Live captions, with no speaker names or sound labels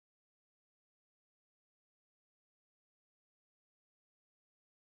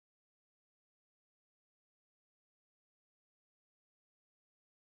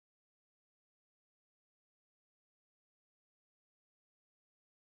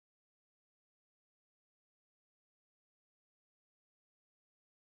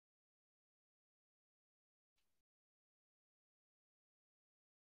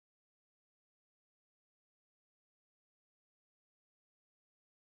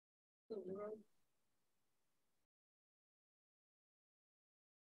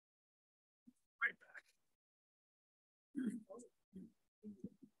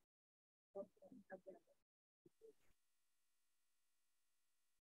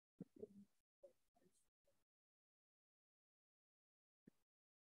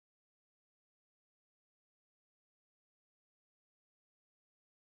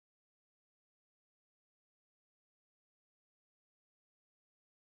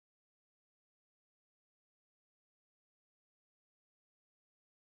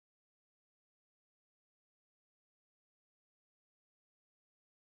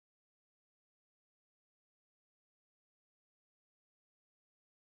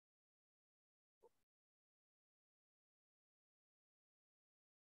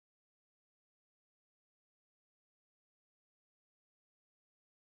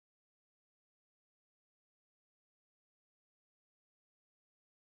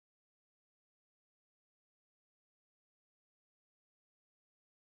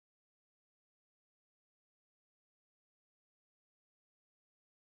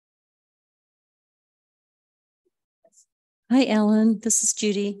Hi, Ellen. This is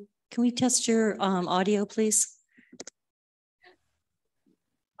Judy. Can we test your audio, please?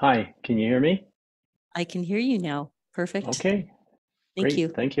 Hi, can you hear me? I can hear you now. Perfect. Okay, Thank great. you.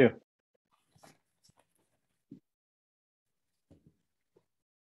 Thank you.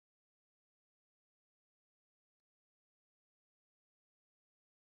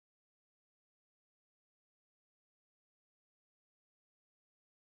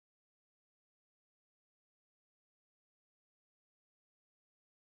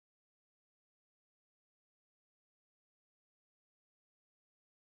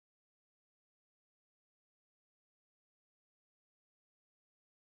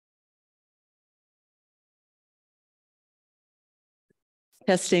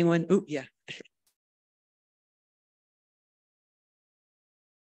 Testing one. Oh, yeah.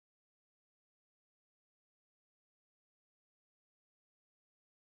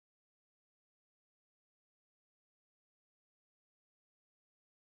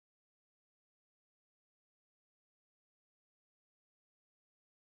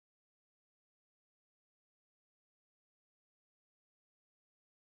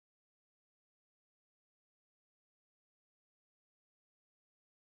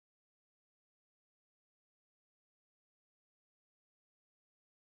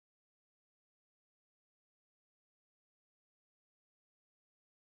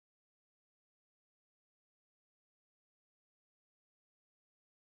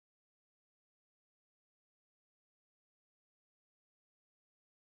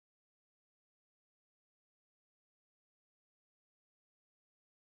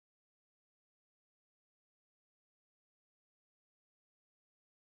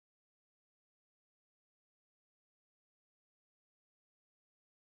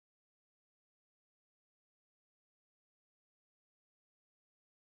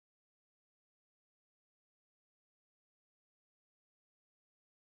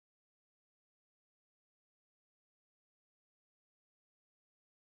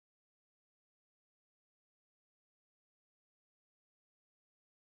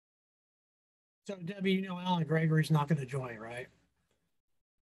 So Debbie, you know Alan Gregory's not going to join, right?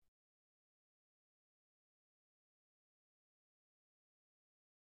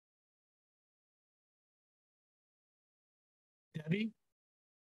 Debbie?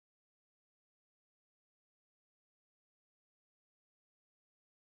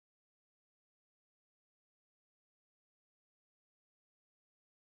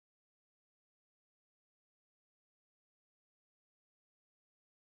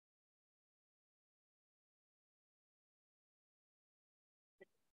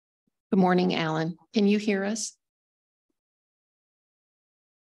 Good morning, Alan. Can you hear us?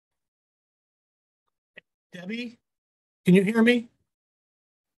 Debbie? Can you hear me?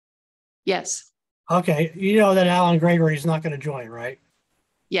 Yes. Okay, you know that Alan Gregory's not going to join, right?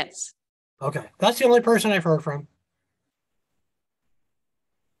 Yes. Okay, that's the only person I've heard from.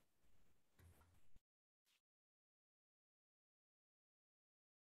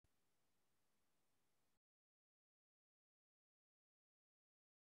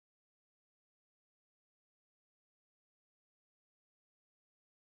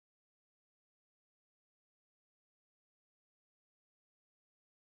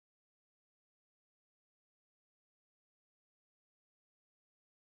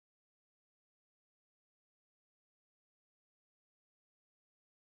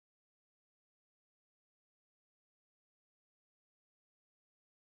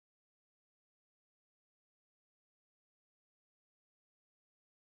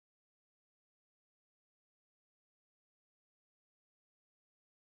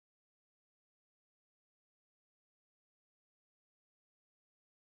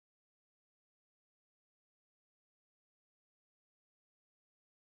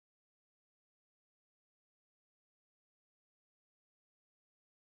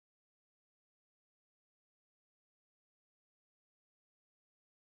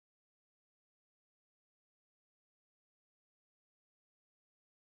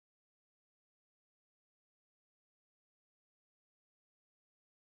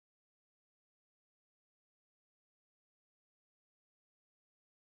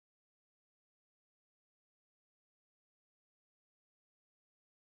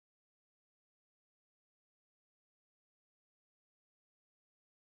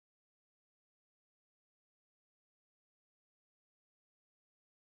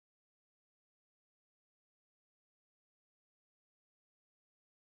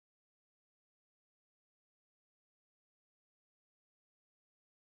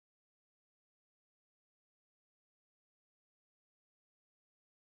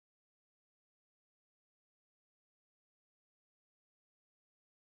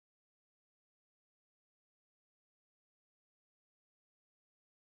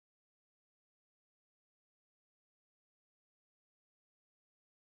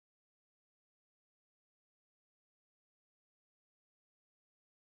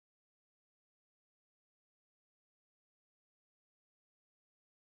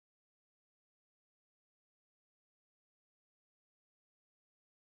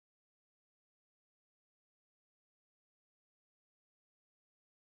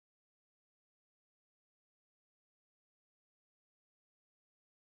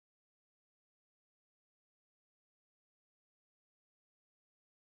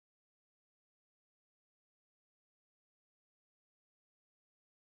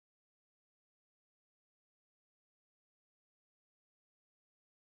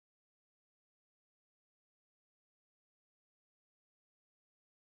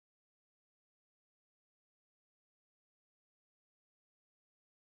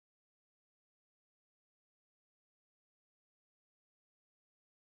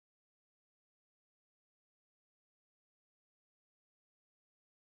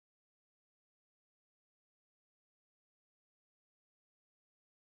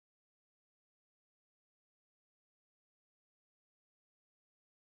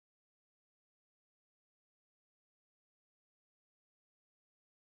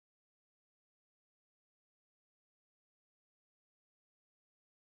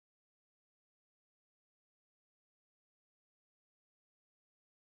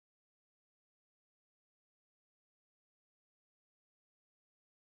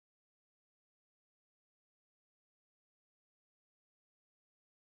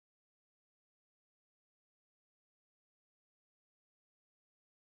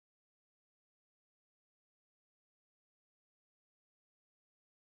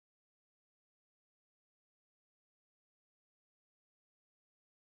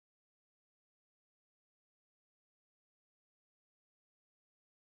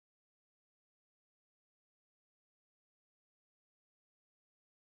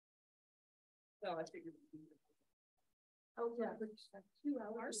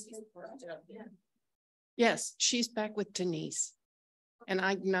 Yes, she's back with Denise. And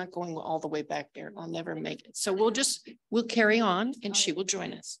I'm not going all the way back there. I'll never make it. So we'll carry on and she will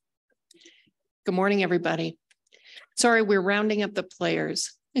join us. Good morning, everybody. Sorry, we're rounding up the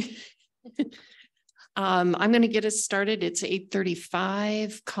players. I'm going to get us started. It's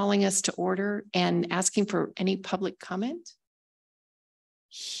 8:35, calling us to order and asking for any public comment.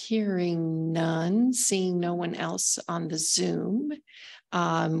 Hearing none, seeing no one else on the Zoom.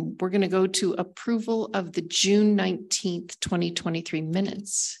 We're going to go to approval of the June 19th, 2023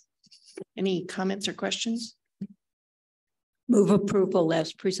 minutes. Any comments or questions? Move approval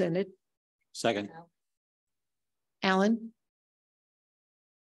as presented. Second. Alan?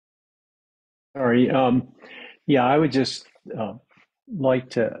 Sorry. Yeah, I would just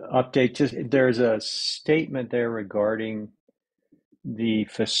like to update. There's a statement there regarding the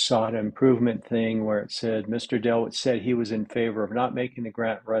facade improvement thing where it said Mr. Delwitt said he was in favor of not making the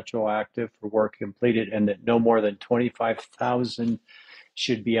grant retroactive for work completed and that no more than 25,000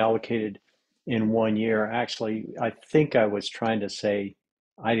 should be allocated in 1 year. Actually, I think I was trying to say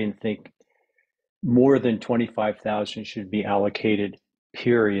I didn't think more than 25,000 should be allocated,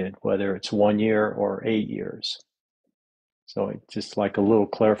 period, whether it's 1 year or 8 years. So it's just like a little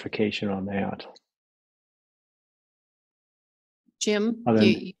clarification on that. Jim,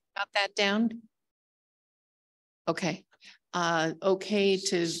 you got that down? Okay. Okay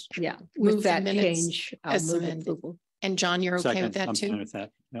to Yeah, move with the that minutes change, I'll as move amended. approval. And John, you're okay Second. with that I'm fine too? with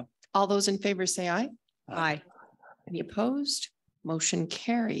that. Yeah. All those in favor say aye. Aye. Any opposed? Motion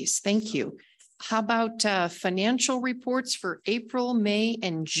carries. Thank you. How about financial reports for April, May,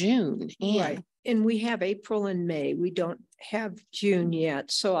 and June? Right. Ann? And we have April and May. We don't have June yet.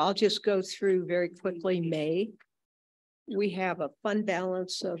 So I'll just go through very quickly May. We have a fund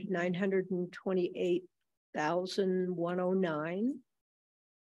balance of 928,109.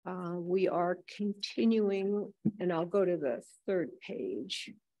 We are continuing, and I'll go to the third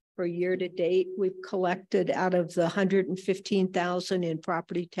page. For year to date, we've collected out of the 115,000 in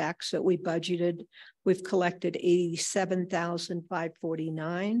property tax that we budgeted. We've collected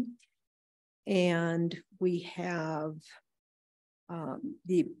 87,549. And we have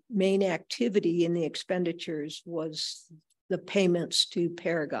the main activity in the expenditures was the payments to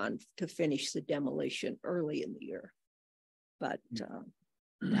Paragon to finish the demolition early in the year. But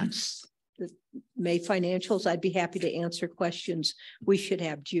that's the May financials. I'd be happy to answer questions. We should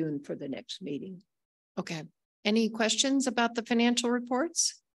have June for the next meeting. Okay. Any questions about the financial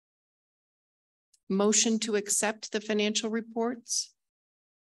reports? Motion to accept the financial reports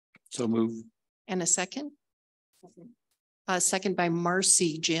So move. and a second? Second by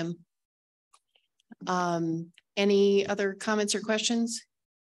Marcy, Jim. Any other comments or questions?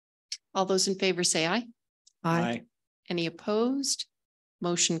 All those in favor say aye. Aye. Any opposed?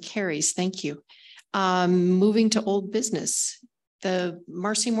 Motion carries. Thank you. Moving to old business, the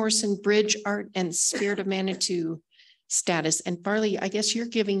Marcy Morrison Bridge Art and Spirit of Manitou status. And Farley, I guess you're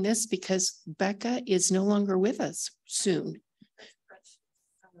giving this because Becca is no longer with us soon.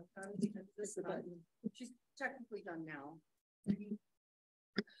 She's technically done now.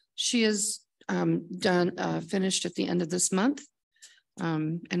 She is finished at the end of this month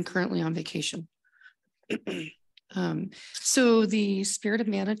and currently on vacation. So the Spirit of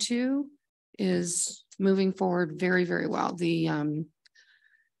Manitou is moving forward very, very well. The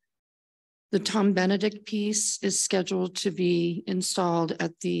Tom Benedict piece is scheduled to be installed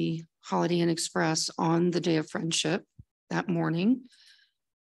at the Holiday Inn Express on the Day of Friendship that morning.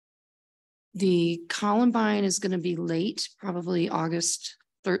 The Columbine is going to be late, probably August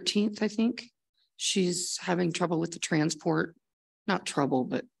 13th, I think. She's having trouble with the transport. Not trouble,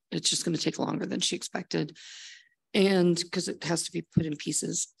 but it's just going to take longer than she expected. And because it has to be put in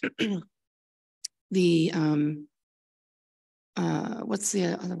pieces. The what's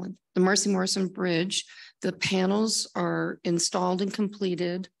the other one? The Marcy Morrison Bridge. The panels are installed and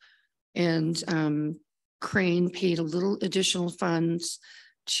completed, and Crane paid a little additional funds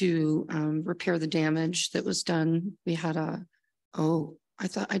to repair the damage that was done. We had a, I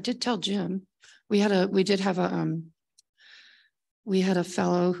thought I did tell Jim, we had a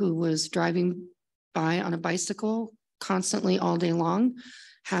fellow who was driving by on a bicycle constantly all day long,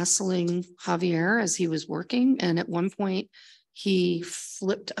 hassling Javier as he was working. And at one point he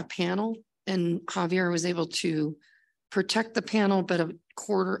flipped a panel and Javier was able to protect the panel, but a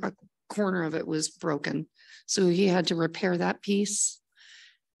corner of it was broken. So he had to repair that piece.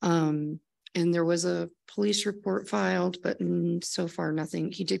 And there was a police report filed, but so far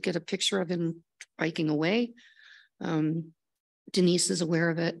nothing. He did get a picture of him biking away. Denise is aware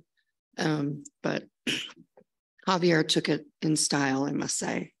of it. But Javier took it in style, I must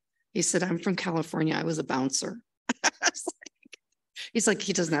say. He said, I'm from California. I was a bouncer. He's like,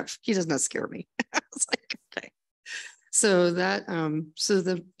 he does not scare me. I was like, okay. So that,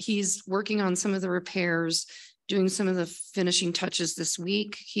 he's working on some of the repairs, doing some of the finishing touches this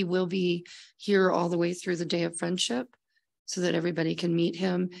week. He will be here all the way through the Day of Friendship so that everybody can meet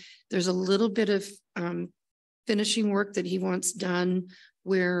him. There's a little bit of finishing work that he wants done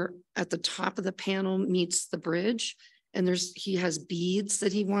where at the top of the panel meets the bridge. And he has beads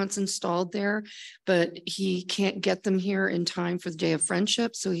that he wants installed there, but he can't get them here in time for the Day of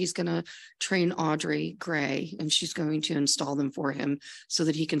Friendship. So he's going to train Audrey Gray and she's going to install them for him so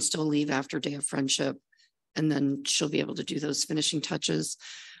that he can still leave after Day of Friendship. And then she'll be able to do those finishing touches.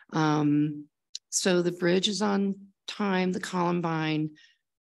 So the bridge is on time, the Columbine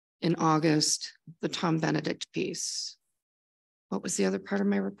in August, the Tom Benedict piece. What was the other part of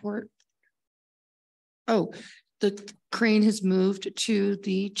my report? Oh, the crane has moved to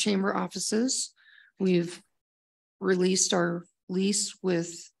the chamber offices. We've released our lease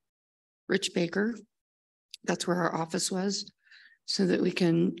with Rich Baker. That's where our office was, so that we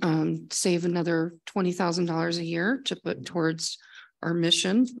can save another $20,000 a year to put towards our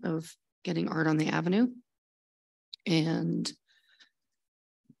mission of getting art on the avenue. And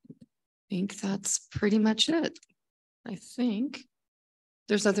I think that's pretty much it. I think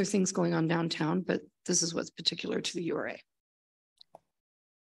there's other things going on downtown, but this is what's particular to the URA.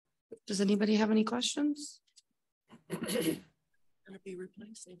 Does anybody have any questions? Be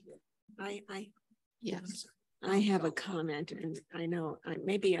replacing it. Yes. I have a comment, and I know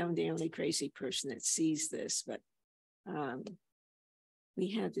maybe I'm the only crazy person that sees this, but we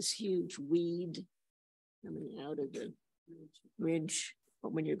have this huge weed coming out of the bridge.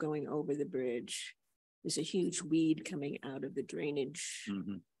 But when you're going over the bridge, there's a huge weed coming out of the drainage.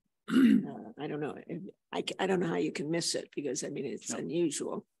 Mm-hmm. I don't know. I don't know how you can miss it because I mean it's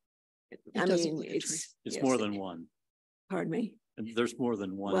unusual. It's yes, more than one. Pardon me. There's more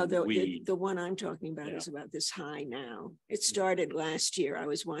than one. Well, weed. the one I'm talking about is about this high now. It started last year. I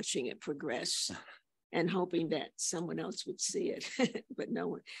was watching it progress and hoping that someone else would see it, but no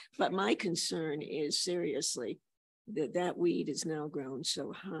one. But my concern is seriously that weed is now grown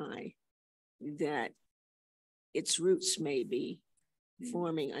so high that its roots may be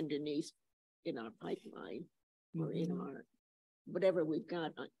forming underneath in our pipeline or in our whatever we've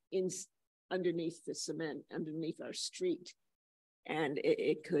got underneath the cement, underneath our street. And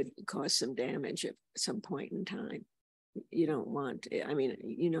it could cause some damage at some point in time. You don't want, I mean,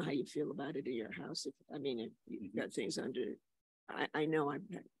 you know how you feel about it in your house. If you've got things under, I know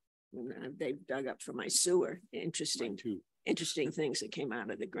they've dug up from my sewer, interesting things that came out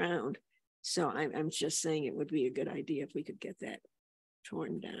of the ground. So I'm just saying it would be a good idea if we could get that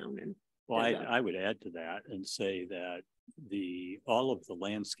torn down. And well, I would add to that and say that all of the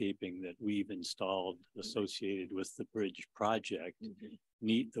landscaping that we've installed associated with the bridge project,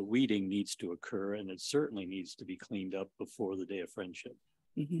 the weeding needs to occur, and it certainly needs to be cleaned up before the Day of Friendship.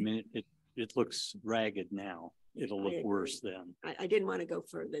 I mean, it looks ragged now. It'll look worse then. I didn't want to go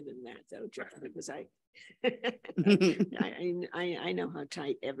further than that though, Jeff, because I know how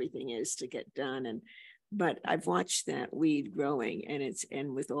tight everything is to get done. But I've watched that weed growing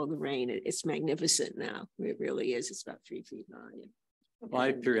and with all the rain, it's magnificent now. It really is. It's about 3 feet high. Well,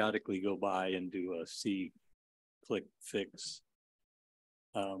 I periodically go by and do a click fix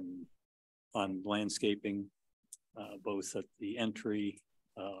on landscaping, both at the entry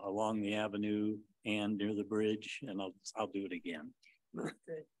along the avenue and near the bridge, and I'll do it again.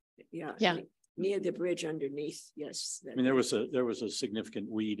 Yeah. Near the bridge underneath, yes. I mean, there was a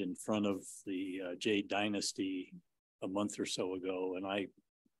significant weed in front of the Jade Dynasty a month or so ago, and I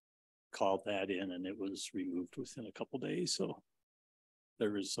called that in, and it was removed within a couple of days. So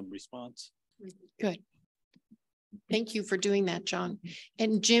there is some response. Good. Thank you for doing that, John.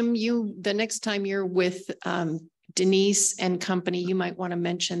 And Jim, the next time you're with Denise and company, you might want to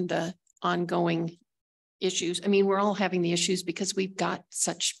mention the ongoing issues. I mean, we're all having the issues because we've got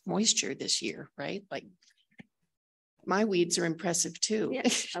such moisture this year, right? Like my weeds are impressive too. Yeah.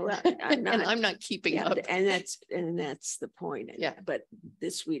 Well, and I'm not keeping up. And that's the point. Yeah. But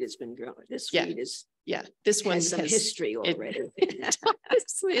this weed has been growing. This weed is this one has some history already.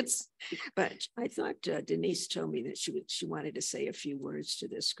 But I thought Denise told me that she wanted to say a few words to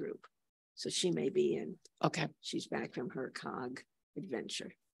this group. So she may be in. Okay. She's back from her COG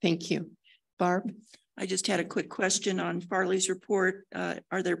adventure. Thank you. Barb? I just had a quick question on Farley's report.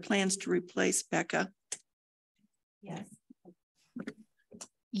 Are there plans to replace Becca?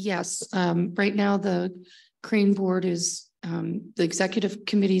 Yes. Right now the crane board is the executive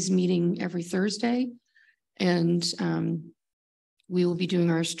committee is meeting every Thursday, and we will be doing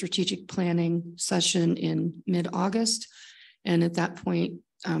our strategic planning session in mid-August. And at that point,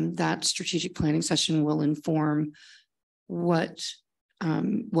 that strategic planning session will inform what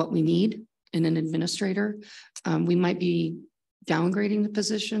we need in an administrator. We might be downgrading the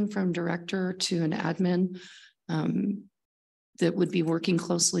position from director to an admin that would be working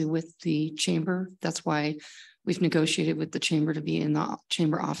closely with the chamber. That's why we've negotiated with the chamber to be in the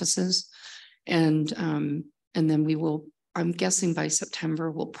chamber offices. And then we will, I'm guessing by September,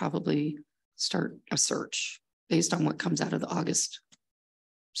 we'll probably start a search based on what comes out of the August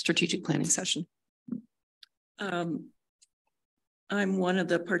strategic planning session. I'm one of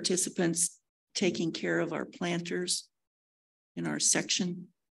the participants taking care of our planters in our section.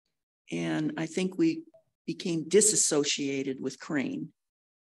 And I think we became disassociated with Crane.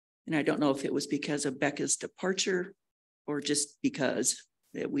 And I don't know if it was because of Becca's departure or just because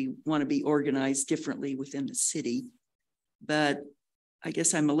that we want to be organized differently within the city. But I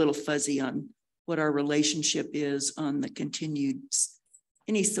guess I'm a little fuzzy on what our relationship is on the continued,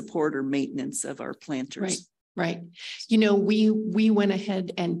 any support or maintenance of our planters. Right. Right. You know, we went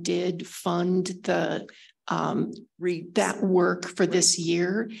ahead and did fund the that work for this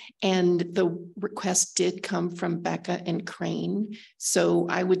year, and the request did come from Becca and Crane. So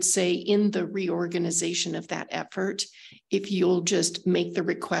I would say in the reorganization of that effort, if you'll just make the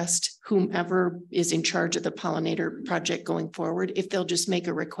request, whomever is in charge of the pollinator project going forward, if they'll just make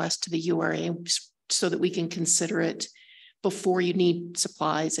a request to the URA so that we can consider it before you need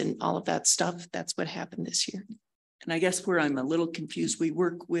supplies and all of that stuff. That's what happened this year. And I guess where I'm a little confused, we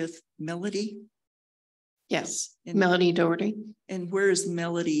work with Melody. Yes, And Melody Doherty. And where is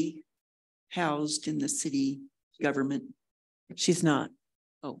Melody housed in the city government? She's not.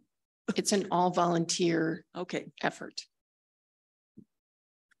 Oh, it's an all volunteer effort.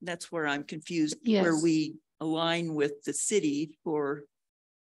 That's where I'm confused, yes. Where we align with the city for,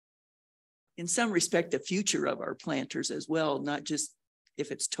 in some respect, the future of our planters as well, not just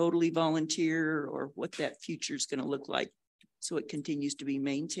if it's totally volunteer or what that future is going to look like. So it continues to be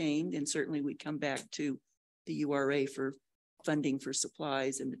maintained. And certainly we come back to the URA for funding for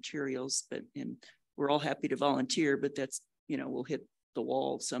supplies and materials, and we're all happy to volunteer, but that's, you know, we'll hit the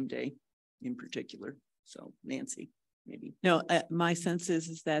wall someday in particular. So Nancy, maybe. No, my sense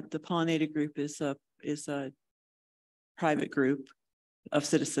is that the pollinator group is a private group of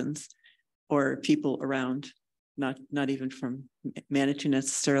citizens or people around, not even from Manitou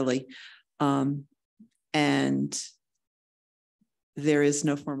necessarily. And there is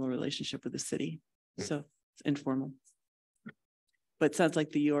no formal relationship with the city. So it's informal. But it sounds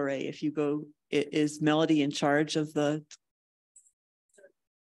like the URA, if you go, is Melody in charge of the?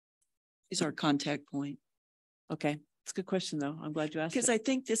 Is our contact point. Okay, it's a good question though. I'm glad you asked. Because I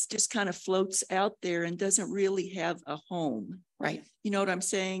think this just kind of floats out there and doesn't really have a home. Right. You know what I'm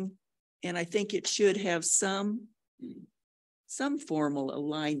saying? And I think it should have some formal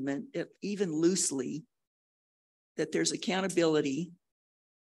alignment, even loosely, that there's accountability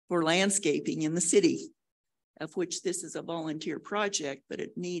for landscaping in the city, of which this is a volunteer project, but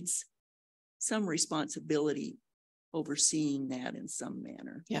it needs some responsibility overseeing that in some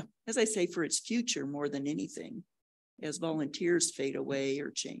manner. Yeah. As I say, for its future more than anything, as volunteers fade away or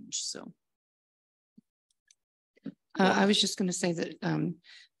change. So. I was just going to say that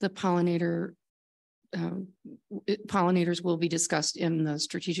the pollinators will be discussed in the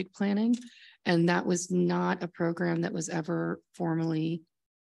strategic planning, and that was not a program that was ever formally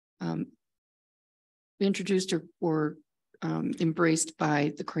introduced or embraced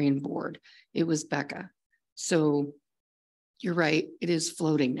by the Crane board. It was Becca. So you're right, it is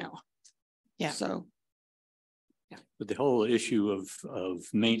floating now. Yeah. So. Yeah. But the whole issue of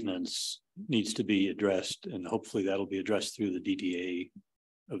maintenance needs to be addressed, and hopefully that'll be addressed through the DDA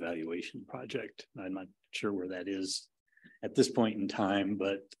evaluation project. I'm not sure where that is at this point in time,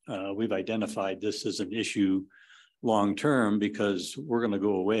 but we've identified this as an issue long-term because we're going to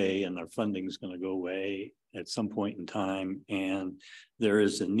go away and our funding is going to go away at some point in time. And there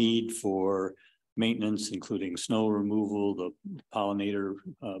is a need for maintenance, including snow removal, the pollinator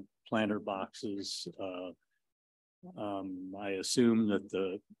planter boxes. I assume that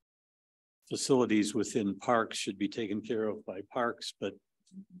the facilities within parks should be taken care of by parks, but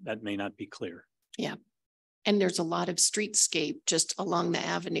that may not be clear. Yeah. And there's a lot of streetscape just along the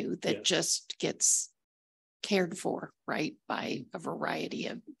avenue that yes. just gets cared for, right, by a variety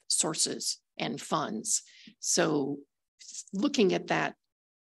of sources and funds. So looking at that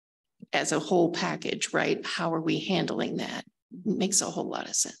as a whole package, right, how are we handling that? Makes a whole lot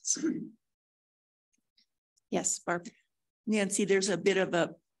of sense. Yes, Barb. Nancy, there's a bit of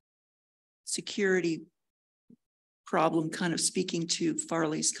a security problem, kind of speaking to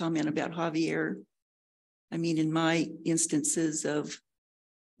Farley's comment about Javier. I mean, in my instances of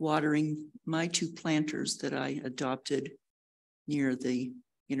watering my 2 planters that I adopted near the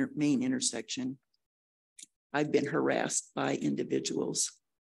main intersection, I've been harassed by individuals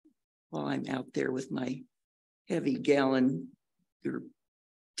while I'm out there with my heavy gallon or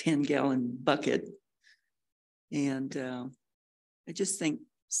 10-gallon bucket. And I just think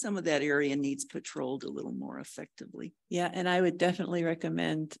some of that area needs patrolled a little more effectively. Yeah, and I would definitely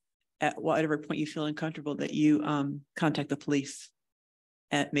recommend at whatever point you feel uncomfortable that you contact the police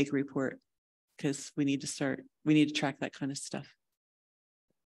and make a report, because we need to track that kind of stuff.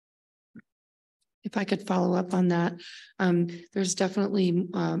 If I could follow up on that, there's definitely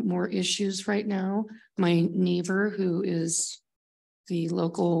more issues right now. My neighbor, who is the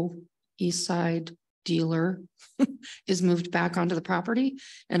local East Side dealer, is moved back onto the property.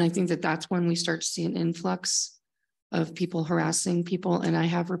 And I think that that's when we start to see an influx of people harassing people. And I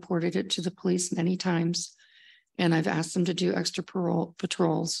have reported it to the police many times. And I've asked them to do extra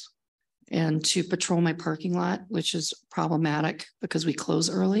patrols and to patrol my parking lot, which is problematic because we close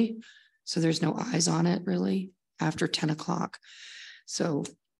early. So there's no eyes on it really after 10 o'clock. So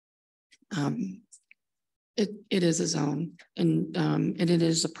it is a zone, and it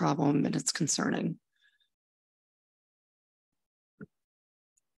is a problem, and it's concerning.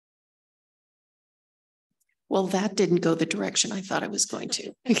 Well, that didn't go the direction I thought it was going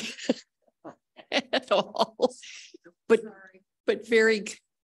to at all. But very,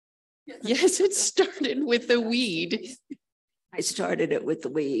 yes, it started with the weed. I started it with the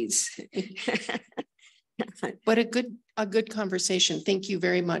weeds. But a good conversation. Thank you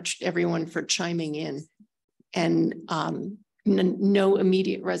very much, everyone, for chiming in. And no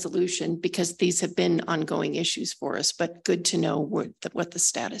immediate resolution, because these have been ongoing issues for us, but good to know what the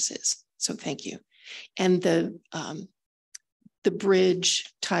status is. So thank you. And the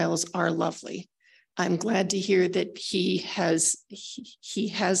bridge tiles are lovely. I'm glad to hear that he has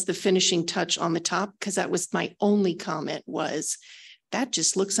the finishing touch on the top, because that was my only comment, was that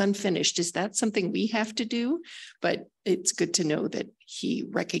just looks unfinished. Is that something we have to do? But it's good to know that he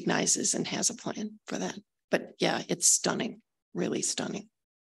recognizes and has a plan for that. But yeah, it's stunning, really stunning.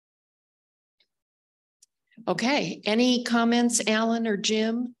 Okay, any comments, Alan or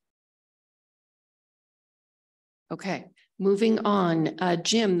Jim? Okay, moving on.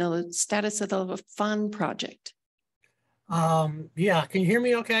 Jim, the status of the fund project. Yeah, can you hear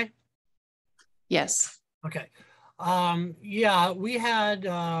me okay? Yes. Okay. Yeah, we had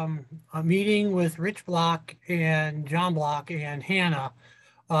a meeting with Rich Block and John Block and Hannah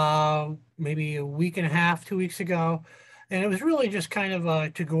maybe a week and a half, 2 weeks ago. And it was really just kind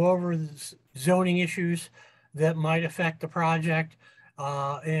of to go over the zoning issues that might affect the project.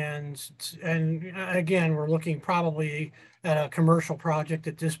 And again, we're looking probably at a commercial project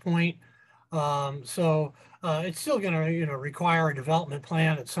at this point. So it's still going to, require a development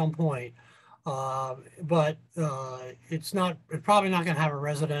plan at some point. But it's probably not going to have a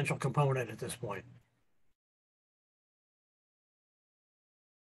residential component at this point.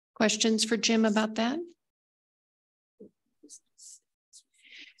 Questions for Jim about that?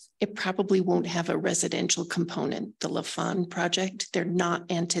 It probably won't have a residential component, the LaFawn project. They're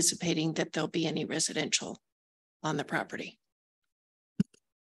not anticipating that there'll be any residential on the property.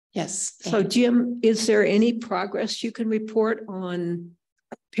 Yes. So Jim, is there any progress you can report on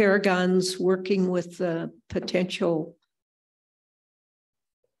Paragon's working with the potential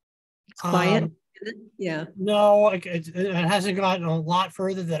client? Yeah. No, it hasn't gotten a lot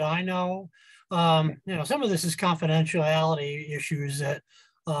further that I know. Some of this is confidentiality issues that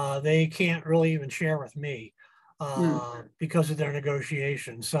they can't really even share with me because of their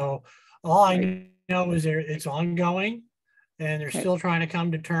negotiations. So all I know is it's ongoing, and they're still trying to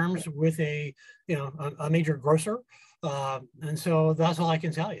come to terms with a major grocer. And so that's all I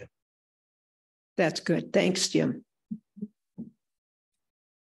can tell you. That's good. Thanks, Jim.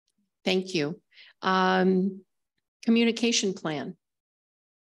 Thank you. Communication plan.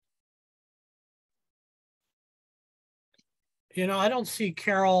 I don't see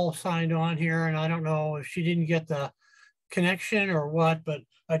Carol signed on here, and I don't know if she didn't get the connection or what, but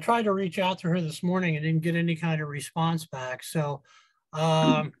I tried to reach out to her this morning and didn't get any kind of response back. So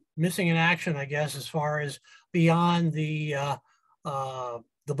missing in action, I guess, as far as beyond the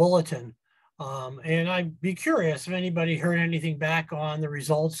bulletin. And I'd be curious if anybody heard anything back on the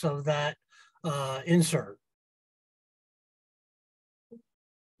results of that insert. I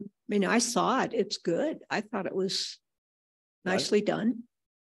mean, I saw it. It's good. I thought it was nicely done.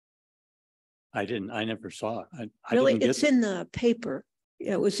 I never saw it. I Really, didn't get it's in the paper.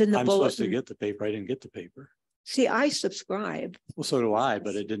 It was in the I'm supposed to bulletin. get the paper. I didn't get the paper. See, I subscribe. Well, so do I,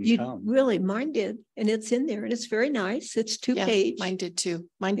 but it didn't You come. really, mine did, and it's in there, and it's very nice. It's two Yeah, page. mine did too.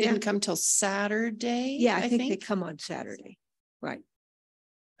 Mine Yeah. didn't come till Saturday. Yeah, I think they come on Saturday, right?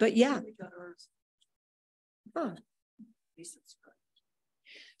 But yeah. Huh.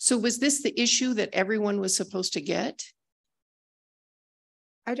 So was this the issue that everyone was supposed to get?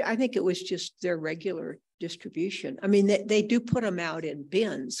 I think it was just their regular distribution. I mean, they do put them out in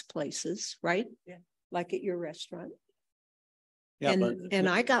bins places, right? Yeah. Like at your restaurant. Yeah, And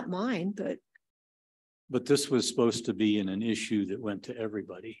I got mine, but this was supposed to be in an issue that went to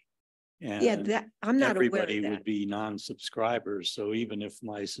everybody. yeah, And that I'm not aware everybody of would that. be non-subscribers. So even if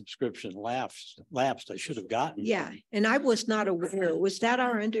my subscription lapsed, I should have gotten. Yeah, and I was not aware. Was that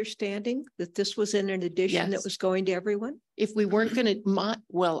our understanding that this was in an edition that Yes. was going to everyone? If we weren't going to,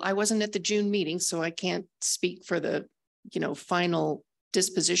 well, I wasn't at the June meeting, so I can't speak for the, final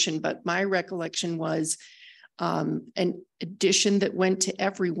disposition, but my recollection was an addition that went to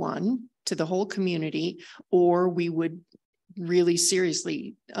everyone, to the whole community, or we would really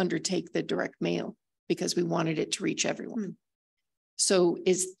seriously undertake the direct mail because we wanted it to reach everyone. So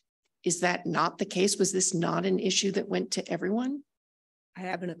is that not the case? Was this not an issue that went to everyone? I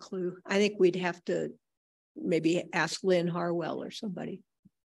haven't a clue. I think we'd have to maybe ask Lynn Harwell or somebody.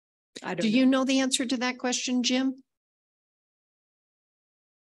 I don't Do know. you know the answer to that question, Jim?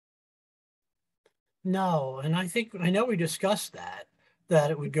 No, and I know we discussed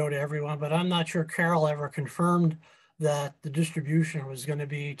that it would go to everyone, but I'm not sure Carol ever confirmed that the distribution was going to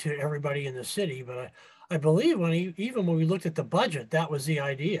be to everybody in the city. But I believe even when we looked at the budget, that was the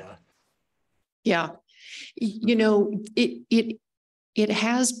idea. Yeah. It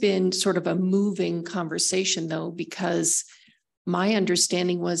has been sort of a moving conversation though, because my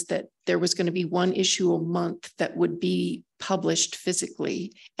understanding was that there was going to be one issue a month that would be published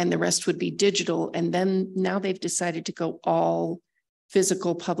physically and the rest would be digital. And then now they've decided to go all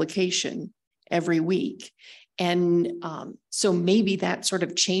physical publication every week. And so maybe that sort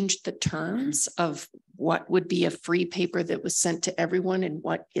of changed the terms of what would be a free paper that was sent to everyone and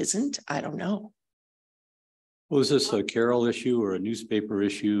what isn't. I don't know. Was this a Carol issue or a newspaper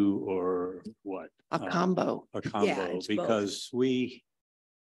issue or what? A combo. A combo, it's because we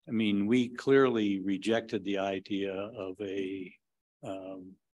clearly rejected the idea of a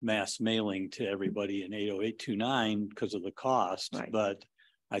mass mailing to everybody in 80829 because of the cost. Right. But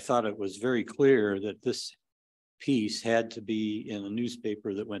I thought it was very clear that this piece had to be in a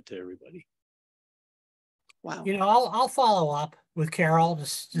newspaper that went to everybody. Wow. I'll follow up with Carol to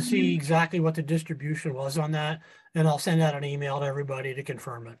see exactly what the distribution was on that. And I'll send out an email to everybody to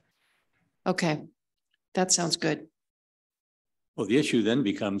confirm it. Okay. That sounds good. Well, the issue then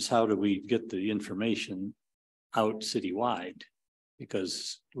becomes how do we get the information out citywide?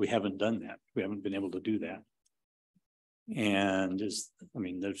 Because we haven't done that. We haven't been able to do that. And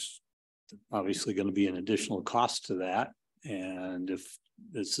there's obviously going to be an additional cost to that. And if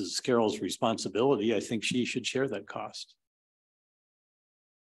this is Carol's responsibility, I think she should share that cost.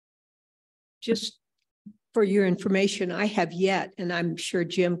 Just for your information, I have yet, and I'm sure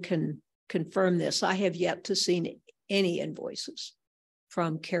Jim can confirm this, I have yet to see any invoices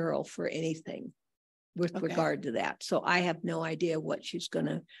from Carol for anything with regard to that. So I have no idea what she's going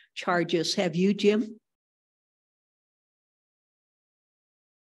to charge us. Have you, Jim?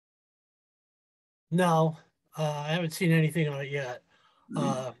 No, I haven't seen anything on it yet.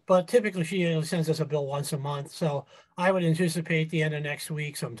 But typically she sends us a bill once a month. So I would anticipate the end of next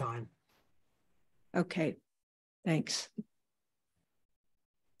week sometime. Okay, thanks.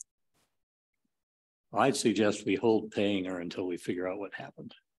 I'd suggest we hold paying her until we figure out what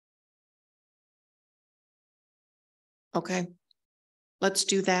happened. Okay. Let's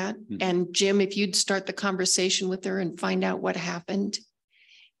do that. And Jim, if you'd start the conversation with her and find out what happened,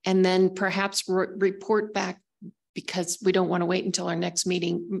 and then perhaps report back, because we don't want to wait until our next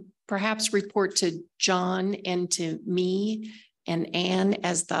meeting, perhaps report to John and to me and Anne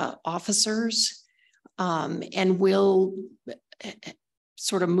as the officers. And we'll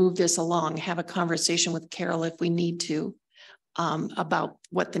sort of move this along, have a conversation with Carol if we need to, about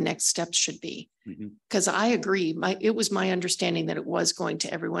what the next steps should be. Because I agree, it was my understanding that it was going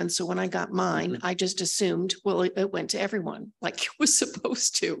to everyone. So when I got mine, I just assumed, well, it went to everyone like it was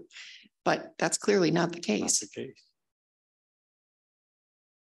supposed to, but that's clearly not the case. Not the case.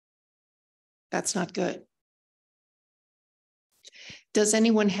 That's not good. Does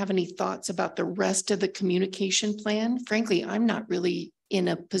anyone have any thoughts about the rest of the communication plan? Frankly, I'm not really in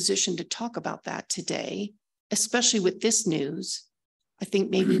a position to talk about that today, especially with this news. I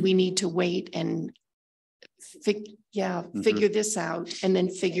think maybe we need to wait and figure this out and then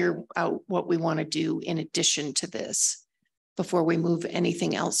figure out what we want to do in addition to this before we move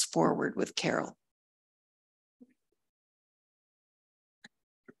anything else forward with Carol.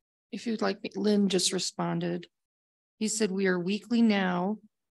 If you'd like, Lynn just responded. He said, we are weekly now.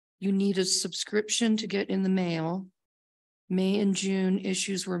 You need a subscription to get in the mail. May and June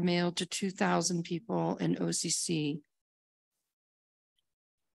issues were mailed to 2,000 people in OCC.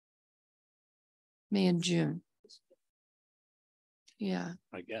 May and June. Yeah.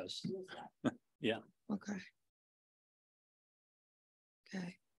 I guess. Yeah. Okay.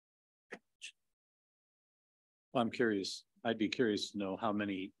 Okay. Well, I'm curious. I'd be curious to know how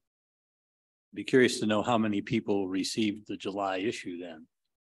many. Be curious to know how many people received the July issue then.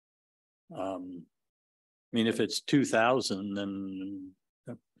 I mean, if it's 2,000, then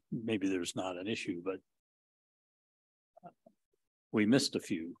maybe there's not an issue, but we missed a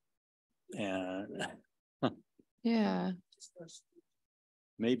few, and Yeah.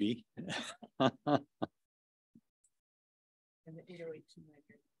 maybe.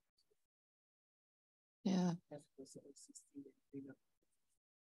 Yeah.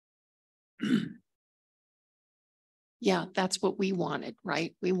 Yeah, that's what we wanted,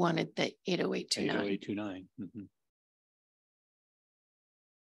 right? We wanted the 80829. 80829.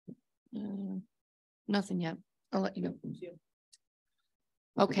 Nothing yet. I'll let you know.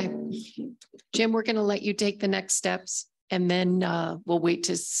 Okay. Jim, we're going to let you take the next steps and then we'll wait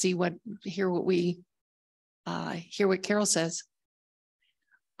to see hear what Carol says.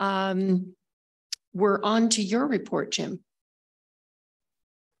 We're on to your report, Jim.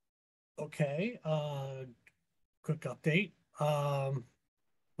 Okay, quick update.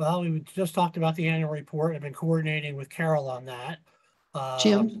 Well, we just talked about the annual report. I've been coordinating with Carol on that.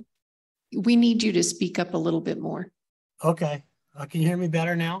 Jim, we need you to speak up a little bit more. Okay, can you hear me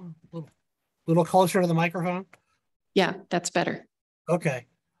better now? A little closer to the microphone? Yeah, that's better. Okay.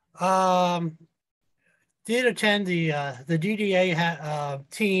 Did attend the DDA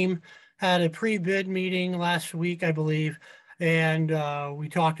team, had a pre-bid meeting last week, I believe. And we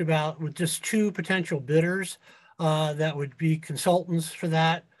talked about with just 2 potential bidders that would be consultants for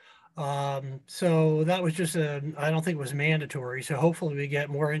that. So that was just I don't think it was mandatory. So hopefully we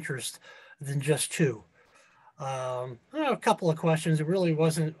get more interest than just 2. A couple of questions. It really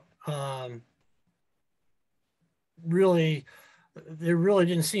wasn't there really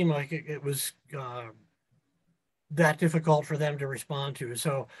didn't seem like it was that difficult for them to respond to.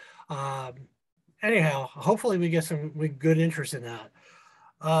 So anyhow, hopefully we get some good interest in that.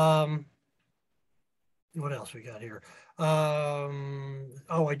 What else we got here?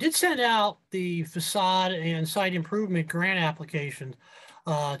 I did send out the facade and site improvement grant application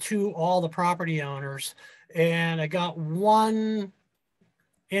to all the property owners, and I got one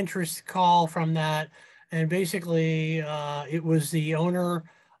interest call from that, and basically it was the owner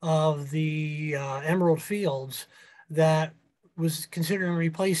of the Emerald Fields that was considering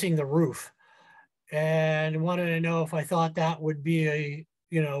replacing the roof and wanted to know if I thought that would be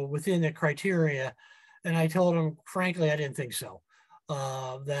within the criteria. And I told him, frankly, I didn't think so.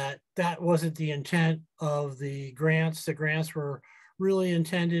 That wasn't the intent of the grants. The grants were really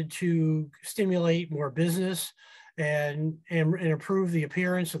intended to stimulate more business and improve the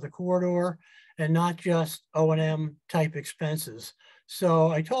appearance of the corridor and not just O&M type expenses. So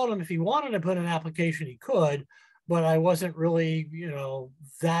I told him if he wanted to put an application, he could, but I wasn't really,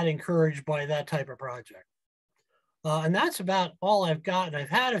 that encouraged by that type of project. And that's about all I've gotten. I've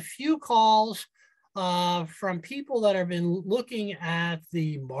had a few calls from people that have been looking at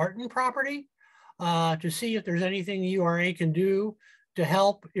the Martin property to see if there's anything the URA can do to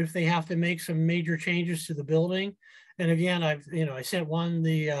help if they have to make some major changes to the building. And again, I sent one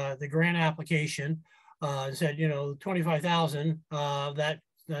the grant application and said, 25,000.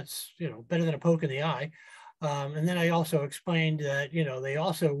 That's better than a poke in the eye. And then I also explained that they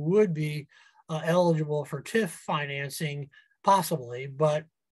also would be eligible for TIF financing possibly, but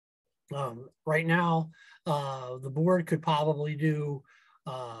right now the board could probably do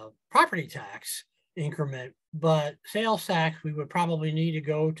property tax increment, but sales tax, we would probably need to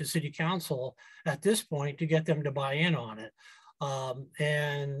go to city council at this point to get them to buy in on it.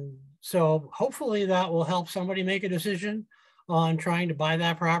 And so hopefully that will help somebody make a decision on trying to buy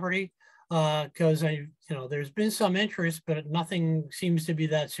that property because there's been some interest, but nothing seems to be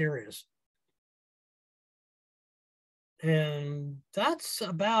that serious. And that's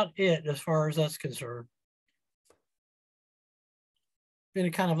about it as far as that's concerned. Been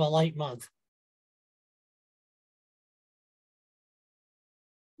a kind of a light month.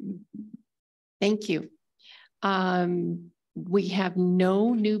 Thank you. We have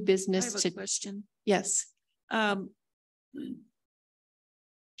no new I business have to. a question. Yes.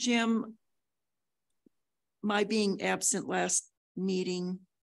 Jim, my being absent last meeting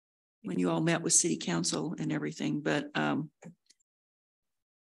when you all met with city council and everything, but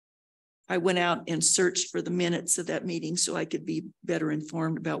I went out and searched for the minutes of that meeting so I could be better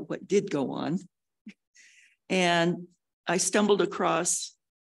informed about what did go on. And I stumbled across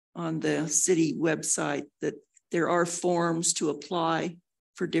on the city website that there are forms to apply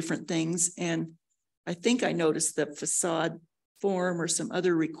for different things. And I think I noticed the facade form or some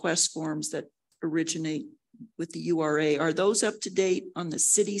other request forms that originate with the URA. Are those up to date on the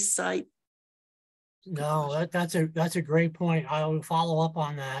city site? No, that's a great point. I will follow up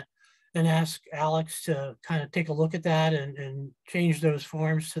on that and ask Alex to kind of take a look at that and change those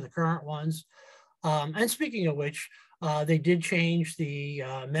forms to the current ones. And speaking of which, they did change the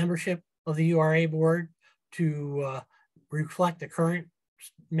membership of the URA board to reflect the current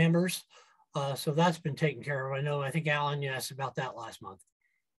members. So that's been taken care of. I think Alan, you asked about that last month.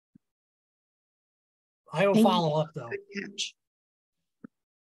 I will follow up though.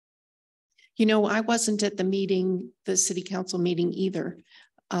 You know, I wasn't at the meeting, the city council meeting either,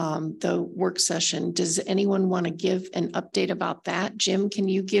 the work session. Does anyone want to give an update about that? Jim, can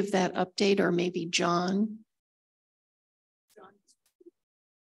you give that update, or maybe John?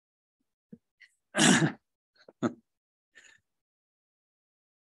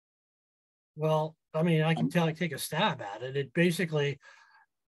 Well, I mean, I can take a stab at it. It basically,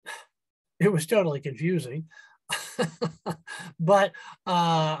 it was totally confusing. But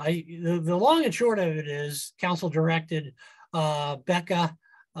the long and short of it is council directed Becca,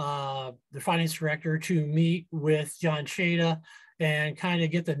 the finance director, to meet with John Shada and kind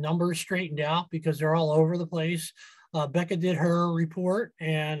of get the numbers straightened out because they're all over the place. Becca did her report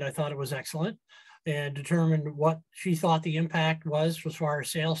and I thought it was excellent, and determined what she thought the impact was as far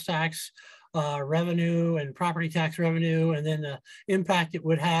as sales tax revenue and property tax revenue, and then the impact it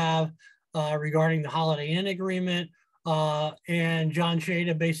would have regarding the Holiday Inn agreement. And John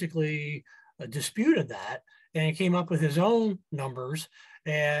Shada basically disputed that and came up with his own numbers,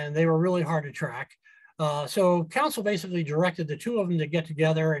 and they were really hard to track. So council basically directed the two of them to get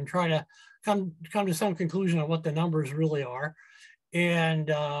together and try to come to some conclusion on what the numbers really are.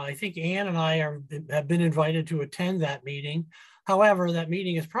 And I think Ann and I have been invited to attend that meeting. However, that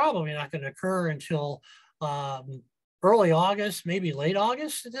meeting is probably not going to occur until early August, maybe late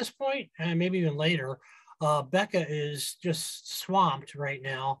August at this point, and maybe even later. Becca is just swamped right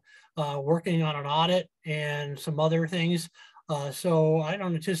now, working on an audit and some other things. So I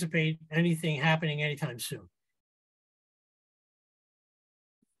don't anticipate anything happening anytime soon.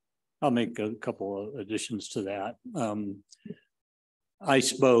 I'll make a couple of additions to that. I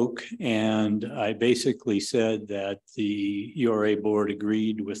spoke and I basically said that the URA board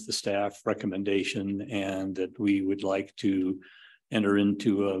agreed with the staff recommendation and that we would like to enter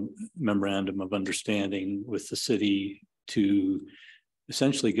into a memorandum of understanding with the city to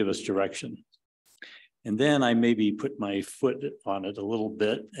essentially give us direction. And then I maybe put my foot on it a little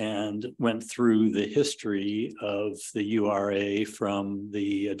bit and went through the history of the URA from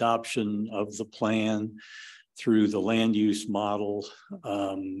the adoption of the plan through the land use model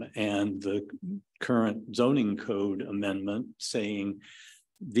and the current zoning code amendment, saying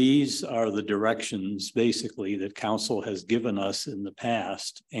these are the directions basically that council has given us in the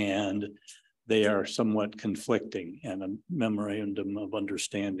past, and they are somewhat conflicting, and a memorandum of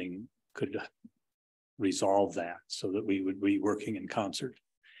understanding could resolve that so that we would be working in concert.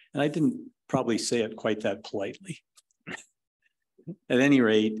 And I didn't probably say it quite that politely. At any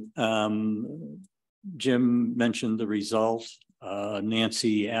rate, Jim mentioned the result.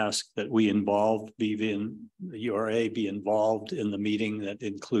 Nancy asked that we the URA be involved in the meeting that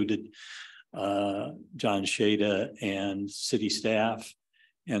included John Shada and city staff.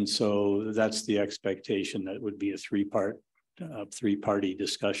 And so that's the expectation, that it would be a three-party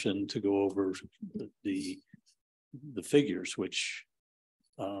discussion to go over the figures, which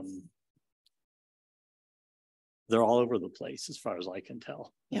they're all over the place as far as I can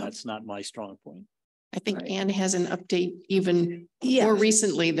tell. Yeah. That's not my strong point. I think Ann has an update even more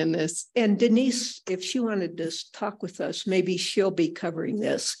recently than this. And Denise, if she wanted to talk with us, maybe she'll be covering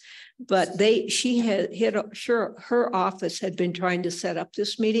this. But her office had been trying to set up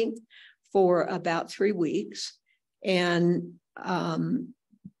this meeting for about 3 weeks. And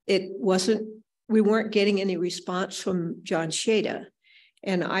we weren't getting any response from John Shada.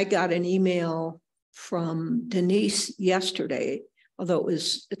 And I got an email from Denise yesterday, although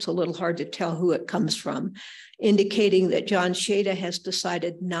it's a little hard to tell who it comes from, indicating that John Shada has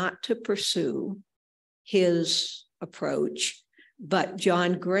decided not to pursue his approach, but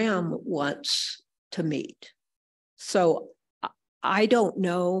John Graham wants to meet. So I don't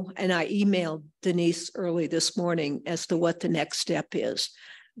know, and I emailed Denise early this morning as to what the next step is,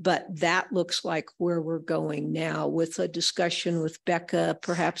 but that looks like where we're going now with a discussion with Becca,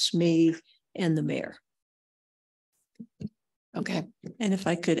 perhaps me, and the mayor. Okay. And if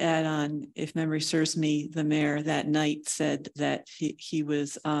I could add on, if memory serves me, the mayor that night said that he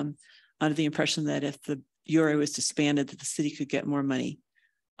was under the impression that if the URA was disbanded, that the city could get more money.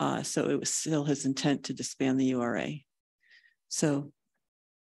 So it was still his intent to disband the URA. So,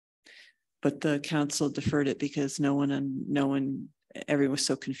 but the council deferred it because everyone was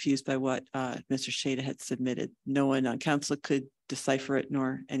so confused by what Mr. Shada had submitted. No one on council could decipher it,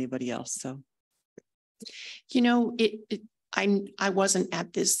 nor anybody else. So, you know, I wasn't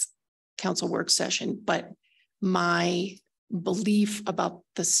at this council work session, but my belief about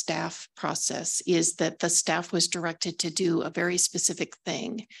the staff process is that the staff was directed to do a very specific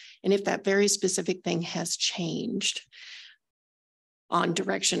thing. And if that very specific thing has changed on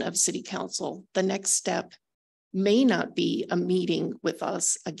direction of city council, the next step may not be a meeting with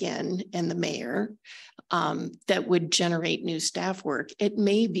us again and the mayor that would generate new staff work. It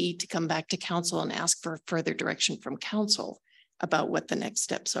may be to come back to council and ask for further direction from council about what the next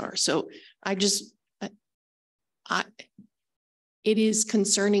steps are. So it is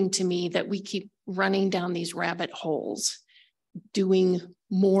concerning to me that we keep running down these rabbit holes, doing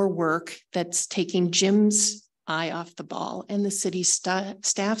more work that's taking Jim's eye off the ball and the city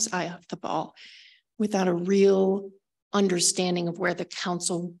staff's eye off the ball without a real understanding of where the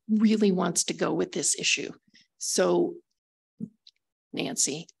council really wants to go with this issue. So,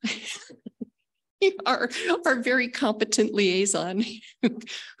 Nancy, you are our very competent liaison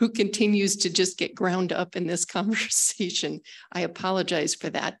who continues to just get ground up in this conversation. I apologize for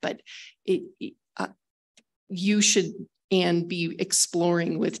that, but you should and be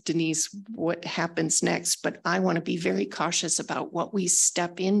exploring with Denise what happens next. But I want to be very cautious about what we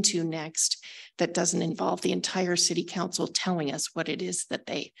step into next that doesn't involve the entire city council telling us what it is that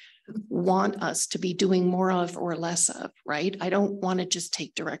they want us to be doing more of or less of, right? I don't want to just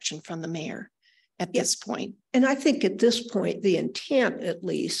take direction from the mayor at this point. And I think at this point, the intent at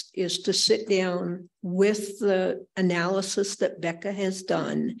least is to sit down with the analysis that Becca has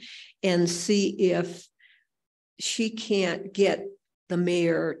done and see if she can't get the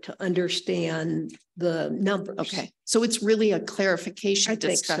mayor to understand the numbers. Okay. So it's really a clarification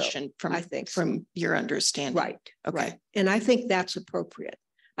discussion from your understanding. Right. Okay. Right. And I think that's appropriate.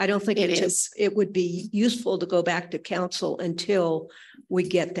 I don't think it would be useful to go back to council until we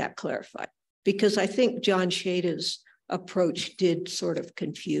get that clarified, because I think John Shada's approach did sort of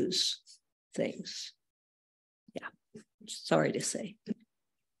confuse things. Yeah. Sorry to say.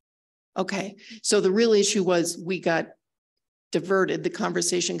 Okay. So the real issue was we got diverted. The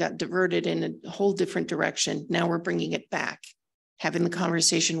conversation got diverted in a whole different direction. Now we're bringing it back, having the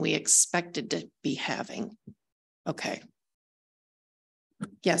conversation we expected to be having. Okay.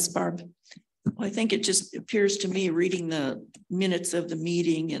 Yes, Barb. Well, I think it just appears to me, reading the minutes of the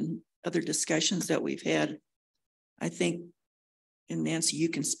meeting and other discussions that we've had, I think, and Nancy, you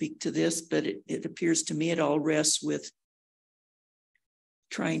can speak to this, but it appears to me it all rests with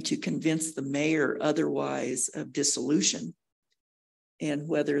trying to convince the mayor otherwise of dissolution, and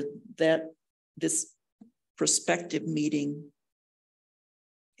whether this prospective meeting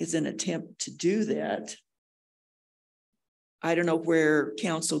is an attempt to do that. I don't know where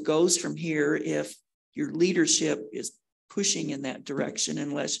council goes from here if your leadership is pushing in that direction,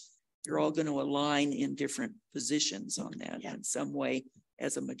 unless you're all going to align in different positions on that in some way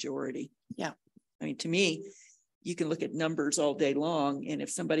as a majority. Yeah. I mean, to me, you can look at numbers all day long, and if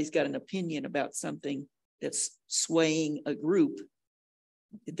somebody's got an opinion about something that's swaying a group,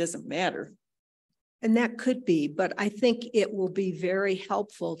 it doesn't matter. And that could be, but I think it will be very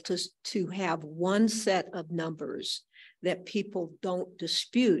helpful to have one set of numbers that people don't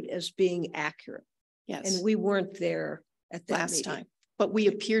dispute as being accurate. Yes. And we weren't there at that last meeting. time, but we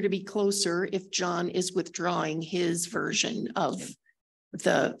appear to be closer if John is withdrawing his version of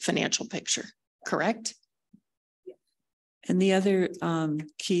the financial picture, correct? And the other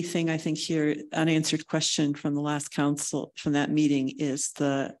key thing I think here, unanswered question from the last council, from that meeting, is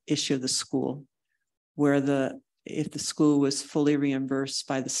the issue of the school, where if the school was fully reimbursed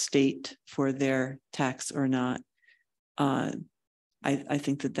by the state for their tax or not. I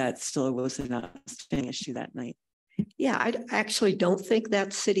think that still was an outstanding issue that night. Yeah, I actually don't think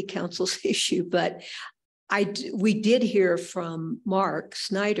that's city council's issue, but we did hear from Mark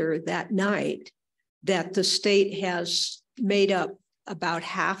Snyder that night that the state has made up about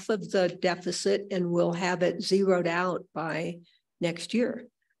half of the deficit and we'll have it zeroed out by next year.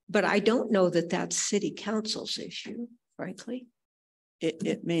 But I don't know that that's city council's issue, frankly.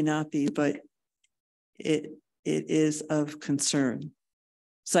 It may not be, but it is of concern.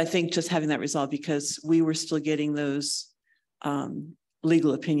 So I think just having that resolved, because we were still getting those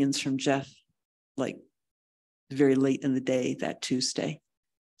legal opinions from Jeff, like very late in the day that Tuesday.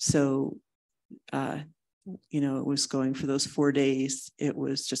 So, you know, it was going for those 4 days. It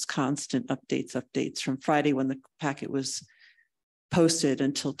was just constant updates from Friday when the packet was posted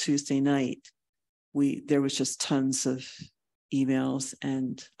until Tuesday night. There was just tons of emails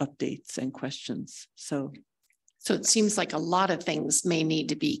and updates and questions. So it seems like a lot of things may need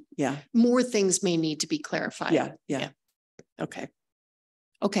to be, yeah, more things may need to be clarified. Yeah.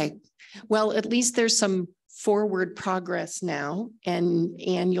 Okay. Well, at least there's some forward progress now, and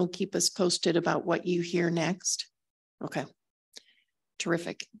you'll keep us posted about what you hear next. Okay.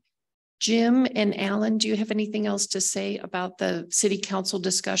 Terrific. Jim and Alan, do you have anything else to say about the city council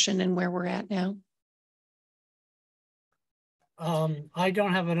discussion and where we're at now? I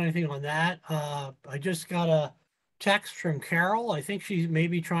don't have anything on that. I just got a text from Carol. I think she's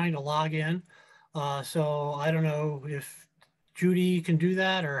maybe trying to log in. So I don't know if Judy can do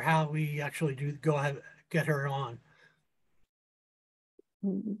that or how we actually go ahead, get her on.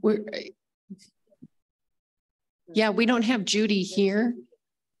 Yeah, we don't have Judy here.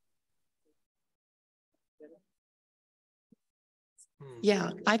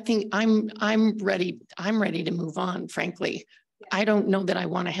 Yeah, I think I'm ready. I'm ready to move on, frankly. I don't know that I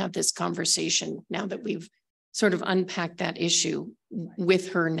want to have this conversation now that we've sort of unpacked that issue with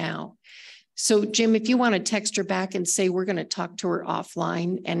her now. So Jim, if you want to text her back and say we're going to talk to her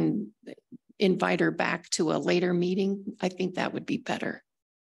offline and invite her back to a later meeting, I think that would be better.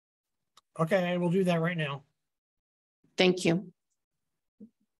 Okay, I will do that right now. Thank you.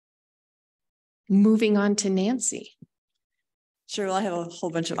 Moving on to Nancy. Sure. Well, I have a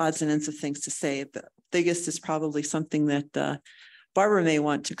whole bunch of odds and ends of things to say. The biggest is probably something that Barbara may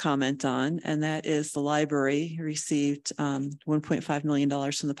want to comment on, and that is the library received $1.5 million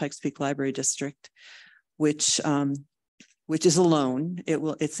from the Pikes Peak Library District, which is a loan.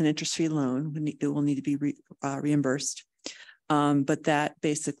 It's an interest-free loan. It will need to be reimbursed. But that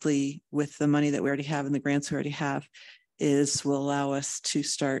basically, with the money that we already have and the grants we already have, will allow us to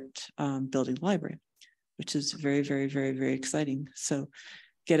start building the library, which is very, very, very, very exciting. So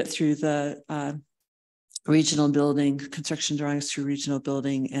get it through the regional building, construction drawings through regional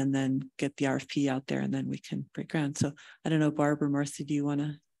building, and then get the RFP out there, and then we can break ground. So I don't know, Barbara, Marcy, do you want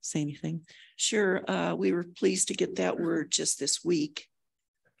to say anything? Sure. We were pleased to get that word just this week.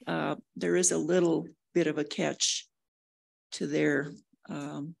 There is a little bit of a catch to their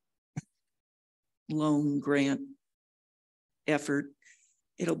loan grant effort.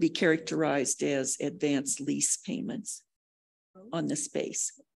 It'll be characterized as advanced lease payments on the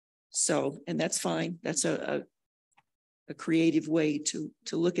space. So, and that's fine. That's a creative way to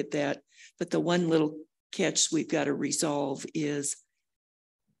look at that. But the one little catch we've got to resolve is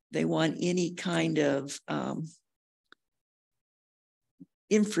they want any kind of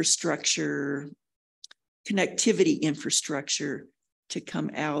infrastructure, connectivity infrastructure to come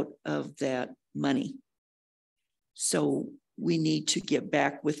out of that money. So we need to get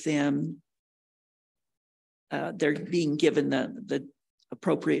back with them. They're being given the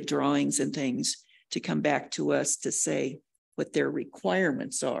appropriate drawings and things to come back to us to say what their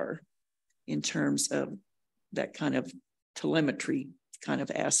requirements are in terms of that kind of telemetry kind of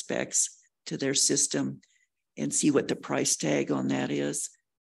aspects to their system, and see what the price tag on that is.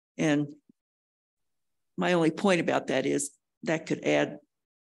 And my only point about that is that could add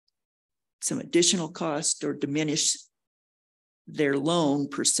some additional cost or diminish their loan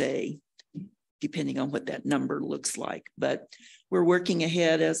per se, depending on what that number looks like. But we're working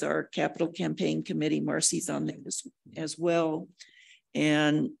ahead as our capital campaign committee. Marcy's on this as well.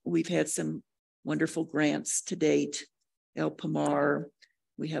 And we've had some wonderful grants to date. El Pomar,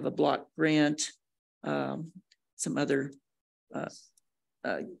 we have a block grant. Some other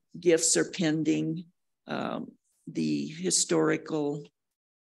gifts are pending. The Historical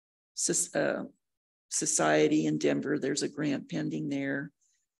Society in Denver, there's a grant pending there.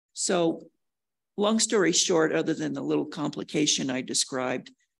 So long story short, other than the little complication I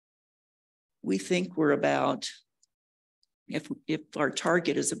described, we think we're about, if our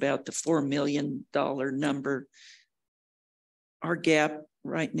target is about the $4 million number, our gap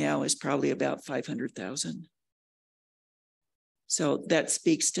right now is probably about 500,000. So that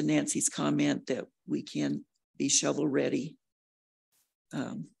speaks to Nancy's comment that we can be shovel ready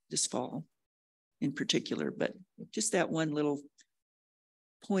this fall in particular, but just that one little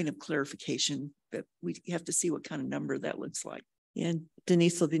point of clarification, but we have to see what kind of number that looks like. And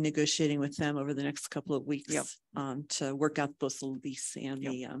Denise will be negotiating with them over the next couple of weeks. Yep. To work out both the lease and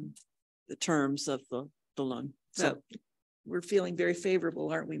the terms of the loan. So we're feeling very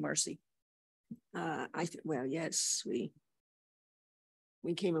favorable, aren't we, Marcy? Well, yes, we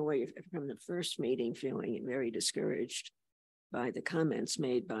came away from the first meeting feeling very discouraged by the comments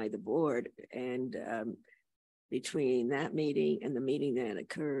made by the board, and between that meeting and the meeting that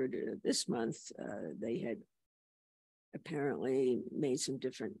occurred this month, they had apparently made some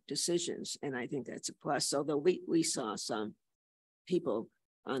different decisions, and I think that's a plus. Although we saw some people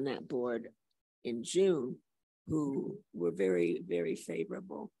on that board in June who were very, very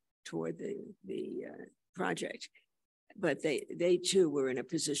favorable toward the project, but they too were in a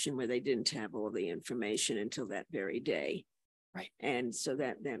position where they didn't have all the information until that very day. Right. And so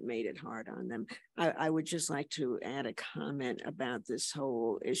that made it hard on them. I would just like to add a comment about this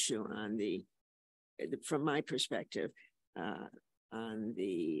whole issue on from my perspective, on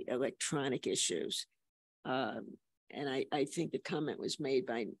the electronic issues. And I think the comment was made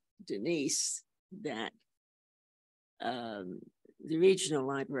by Denise that the regional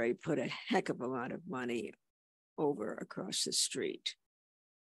library put a heck of a lot of money over across the street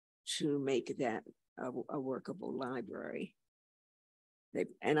to make that a workable library.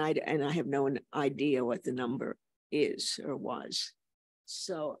 And I have no idea what the number is or was.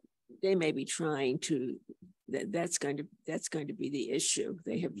 So they may be trying to, that's going to be the issue.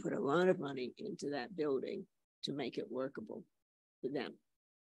 They have put a lot of money into that building to make it workable for them.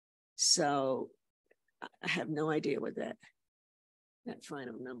 So I have no idea what that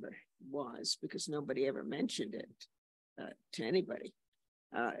final number was, because nobody ever mentioned it to anybody.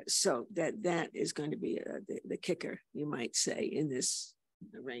 So that is going to be the kicker, you might say, in this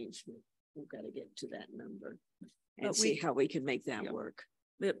arrangement. We've got to get to that number and see how we can make that work.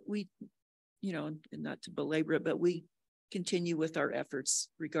 But we, and not to belabor it, but we continue with our efforts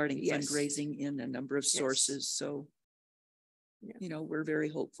regarding fundraising in a number of sources. So, we're very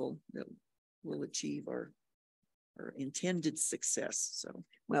hopeful that we'll achieve our intended success. So,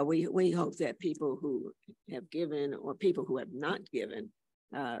 well, we hope that people who have given or people who have not given,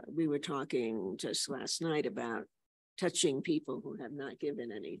 we were talking just last night about touching people who have not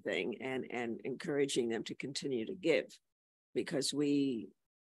given anything and encouraging them to continue to give, because we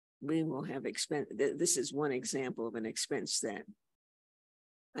will have expense. This is one example of an expense that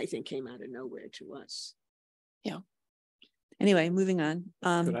I think came out of nowhere to us. Yeah. Anyway, moving on.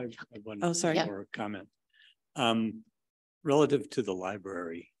 Could I have one more comment? Relative to the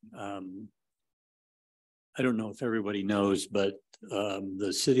library, I don't know if everybody knows, but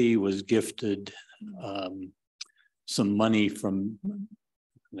the city was gifted some money from,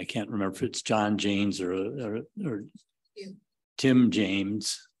 I can't remember if it's John James or Tim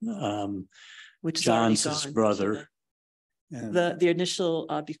James, which is John's brother. The initial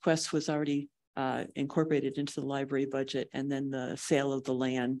bequest was already incorporated into the library budget, and then the sale of the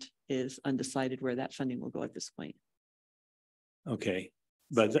land is undecided where that funding will go at this point. Okay,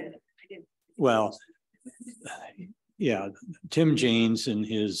 but well, yeah, Tim James in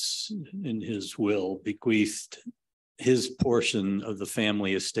his will bequeathed his portion of the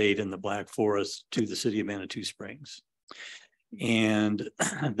family estate in the Black Forest to the city of Manitou Springs. And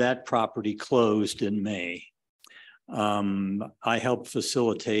that property closed in May. I helped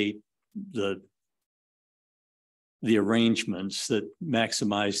facilitate the arrangements that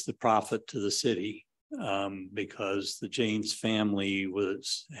maximized the profit to the city, because the James family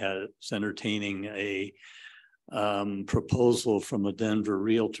was entertaining a proposal from a Denver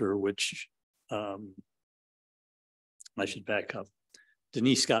realtor, which I should back up.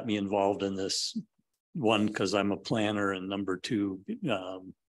 Denise got me involved in this, one, because I'm a planner, and number two,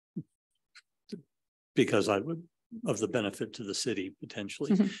 because I would of the benefit to the city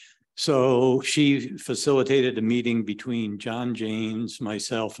potentially. Mm-hmm. So she facilitated a meeting between John James,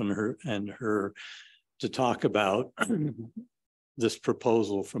 myself, and her to talk about this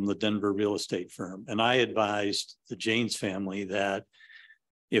proposal from the Denver real estate firm. And I advised the James family that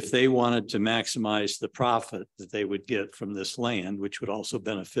if they wanted to maximize the profit that they would get from this land, which would also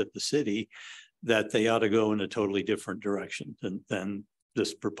benefit the city, that they ought to go in a totally different direction than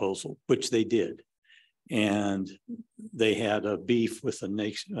this proposal, which they did. And they had a beef with a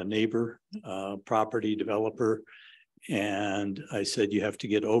neighbor property developer. And I said, you have to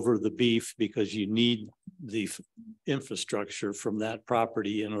get over the beef, because you need the infrastructure from that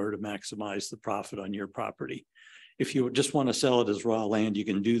property in order to maximize the profit on your property. If you just want to sell it as raw land, you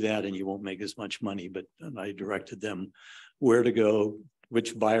can do that and you won't make as much money. But I directed them where to go,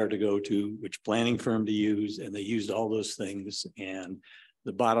 which buyer to go to, which planning firm to use. And they used all those things. And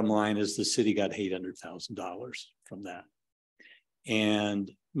The bottom line is the city got $800,000 from that.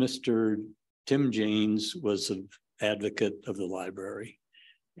 And Mr. Tim Janes was an advocate of the library.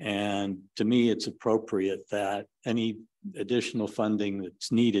 And to me, it's appropriate that any additional funding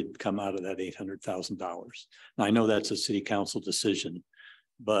that's needed come out of that $800,000. Now, I know that's a city council decision,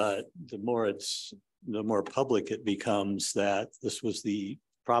 but the more public it becomes that this was the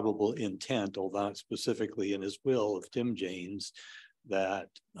probable intent, although not specifically in his will of Tim Janes, that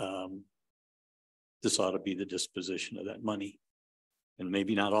this ought to be the disposition of that money. And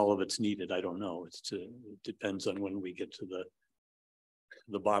maybe not all of it's needed. I don't know. It depends on when we get to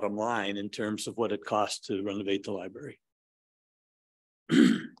the bottom line in terms of what it costs to renovate the library.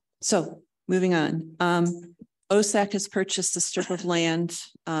 So moving on, OSAC has purchased a strip of land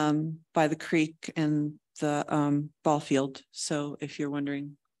by the creek and the ball field. So if you're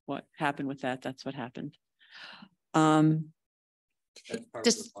wondering what happened with that, that's what happened.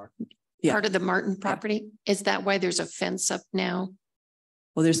 Just Yeah. part of the Martin property. Is that why there's a fence up now?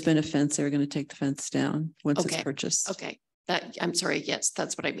 Well, there's been a fence. They're going to take the fence down once Okay. it's purchased. Okay, that, I'm sorry. Yes,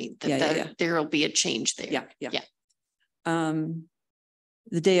 that's what I mean. That, Yeah. there'll be a change there. Yeah.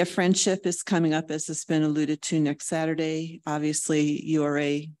 The Day of Friendship is coming up, as has been alluded to, next Saturday. Obviously,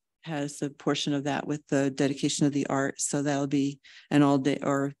 URA has a portion of that with the dedication of the art. So that'll be an all day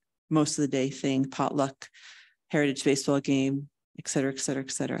or most of the day thing, potluck, heritage baseball game, et cetera, et cetera,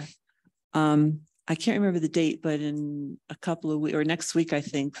 et cetera. I can't remember the date, but in a couple of weeks or next week, I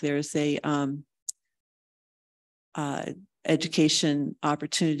think there's a education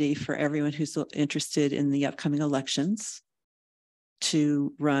opportunity for everyone who's interested in the upcoming elections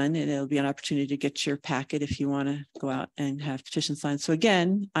to run, and it'll be an opportunity to get your packet if you want to go out and have petition signed. So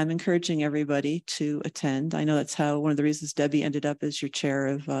again, I'm encouraging everybody to attend. I know that's how one of the reasons Debbie ended up as your chair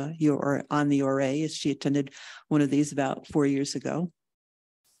of on the URA is she attended one of these about 4 years ago.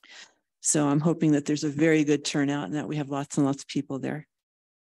 So I'm hoping that there's a very good turnout and that we have lots and lots of people there.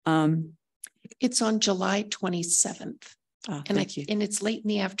 It's on July 27th. Oh, And thank you. and it's late in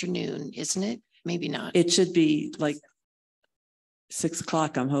the afternoon, isn't it? Maybe not. It should be like 6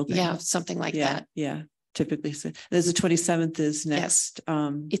 o'clock, I'm hoping. Yeah, something like Yeah, that. yeah, typically. So there's the 27th is next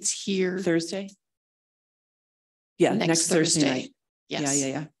It's here. Thursday. Yeah, next Thursday night. Yes.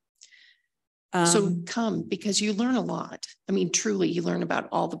 Yeah. So come, because you learn a lot. I mean, truly, you learn about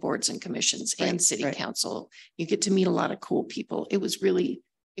all the boards and commissions and city council. You get to meet a lot of cool people. It was really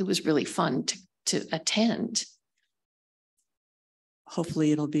fun to attend.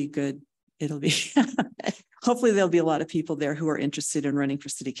 Hopefully it'll be good. It'll be, hopefully there'll be a lot of people there who are interested in running for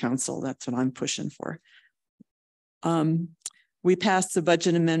city council. That's what I'm pushing for. We passed the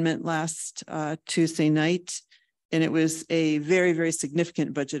budget amendment last Tuesday night, and it was a very, very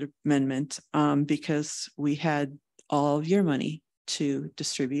significant budget amendment because we had all of your money to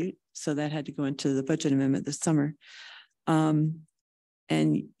distribute. So that had to go into the budget amendment this summer.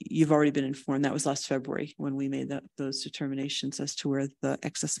 And you've already been informed. That was last February when we made those determinations as to where the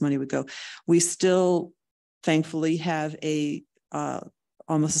excess money would go. We still, thankfully, have a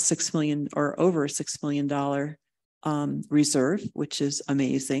almost a $6 million or over $6 million reserve, which is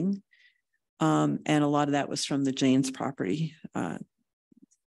amazing. And a lot of that was from the Janes property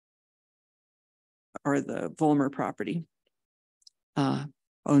or the Volmer property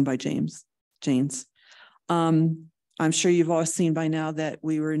owned by Janes. I'm sure you've all seen by now that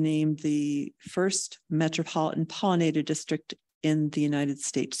we were named the first metropolitan pollinator district in the United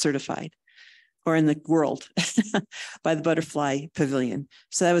States, certified, or in the world by the Butterfly Pavilion.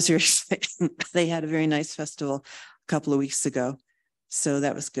 So that was very exciting. They had a very nice festival a couple of weeks ago. So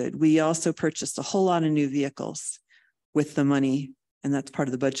that was good. We also purchased a whole lot of new vehicles with the money, and that's part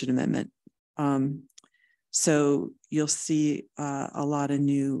of the budget amendment. So you'll see a lot of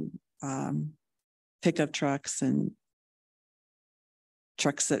new pickup trucks and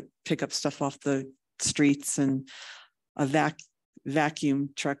trucks that pick up stuff off the streets, and a vacuum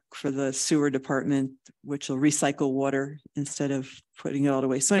truck for the sewer department, which will recycle water instead of putting it all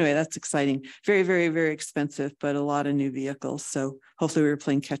away. So anyway, that's exciting. Very, very, very expensive, but a lot of new vehicles. So hopefully we're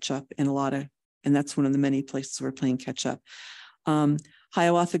playing catch up in and that's one of the many places we're playing catch up.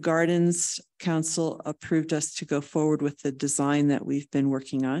 Hiawatha Gardens Council approved us to go forward with the design that we've been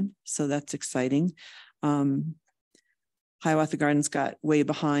working on. So that's exciting. Hiawatha Gardens got way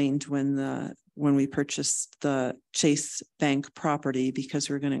behind when we purchased the Chase Bank property because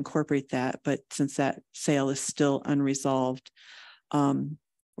we're going to incorporate that. But since that sale is still unresolved,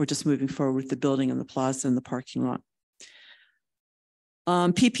 we're just moving forward with the building and the plaza and the parking lot.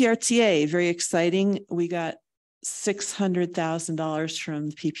 PPRTA, very exciting. We got $600,000 from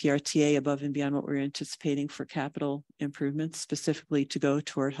the PPRTA above and beyond what we were anticipating for capital improvements, specifically to go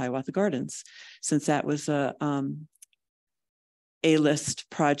toward Hiawatha Gardens, since that was a A-list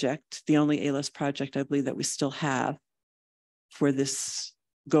project, the only A-list project I believe that we still have for this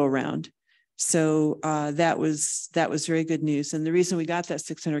go around. So that was very good news. And the reason we got that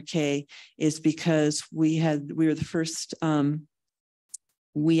 $600K is because we were the first.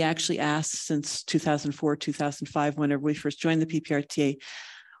 We actually asked since 2004, 2005, whenever we first joined the PPRTA,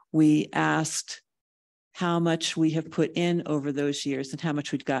 we asked how much we have put in over those years and how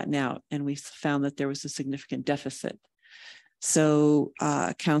much we'd gotten out. And we found that there was a significant deficit. So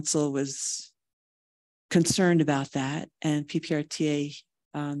council was concerned about that, and PPRTA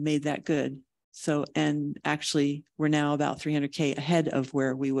made that good. So, and actually we're now about $300K ahead of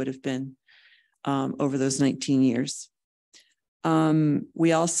where we would have been over those 19 years.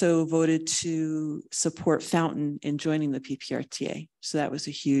 We also voted to support Fountain in joining the PPRTA. So that was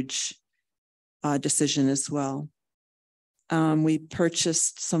a huge decision as well. We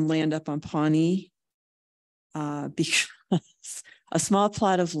purchased some land up on Pawnee because a small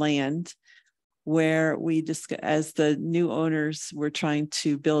plot of land where we as the new owners were trying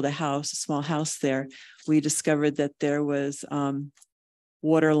to build a small house there, we discovered that there was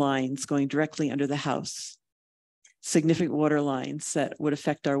water lines going directly under the house. Significant water lines that would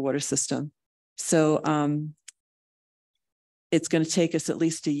affect our water system. So it's going to take us at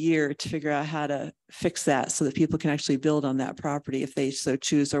least a year to figure out how to fix that so that people can actually build on that property if they so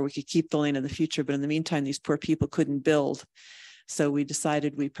choose, or we could keep the land in the future. But in the meantime, these poor people couldn't build. So we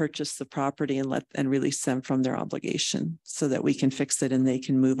decided we purchase the property and release them from their obligation so that we can fix it and they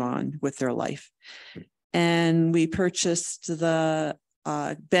can move on with their life. And we purchased the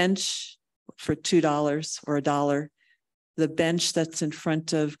bench for $2 or $1. The bench that's in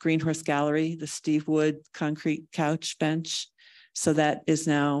front of Green Horse Gallery, the Steve Wood concrete couch bench. So that is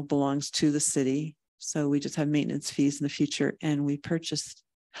now belongs to the city. So we just have maintenance fees in the future. And we purchased,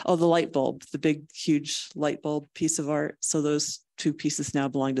 the light bulb, the big, huge light bulb piece of art. So those two pieces now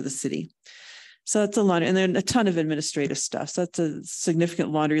belong to the city. So that's a lot. And then a ton of administrative stuff. So that's a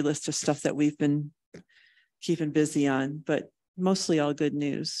significant laundry list of stuff that we've been keeping busy on, but mostly all good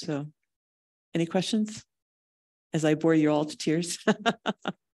news. So any questions? As I bore you all to tears.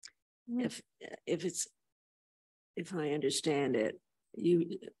 If I understand it,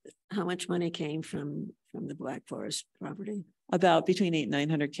 how much money came from the Black Forest property? About between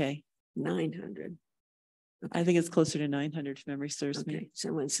 800 and 900K. 900. Okay. I think it's closer to 900 if memory serves me.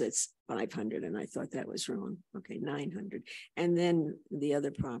 Someone says 500 and I thought that was wrong. Okay, 900. And then the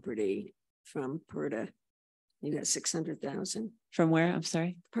other property from Perta, you got 600,000. From where? I'm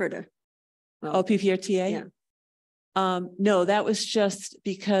sorry. Perta. Well, PPRTA? Yeah. No, that was just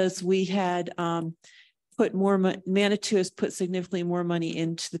because we had put more money. Manitou has put significantly more money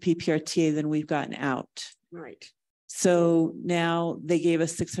into the PPRTA than we've gotten out. Right. So now they gave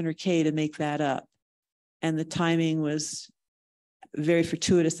us 600K to make that up. And the timing was very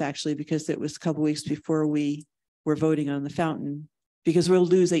fortuitous, actually, because it was a couple of weeks before we were voting on the Fountain, because we'll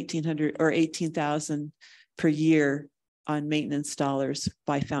lose 1,800 or 18,000 per year on maintenance dollars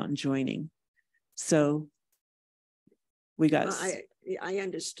by Fountain joining. So we got. I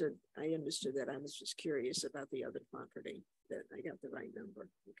understood that. I was just curious about the other property, that I got the right number.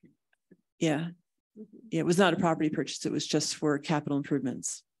 Okay. Yeah. Mm-hmm. Yeah, it was not a property purchase. It was just for capital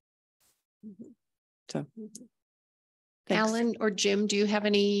improvements. Mm-hmm. So. Mm-hmm. Alan or Jim, do you have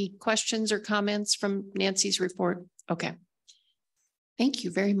any questions or comments from Nancy's report? Okay. Thank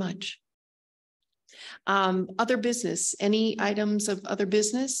you very much. Other business, any items of other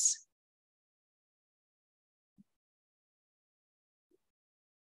business?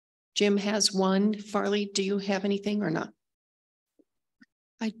 Jim has one. Farley, do you have anything or not?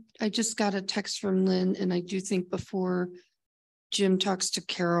 I just got a text from Lynn, and I do think before Jim talks to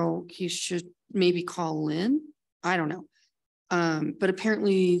Carol, he should maybe call Lynn. I don't know. But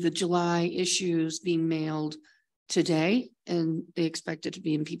apparently the July issue is being mailed today, and they expect it to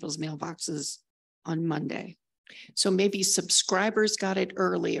be in people's mailboxes on Monday. So maybe subscribers got it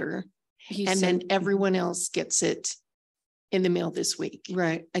earlier, then everyone else gets it in the mail this week.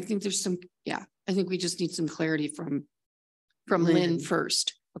 Right. I think there's some, I think we just need some clarity from Lynn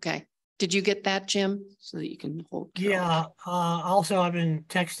first. Okay. Did you get that, Jim? So that you can hold Carol. Yeah. Also, I've been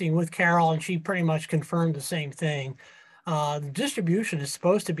texting with Carol and she pretty much confirmed the same thing. The distribution is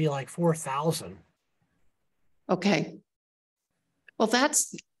supposed to be like 4,000. Okay. Well,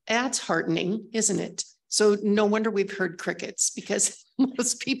 that's heartening, isn't it? So no wonder we've heard crickets, because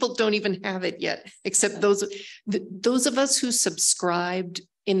most people don't even have it yet, except those of us who subscribed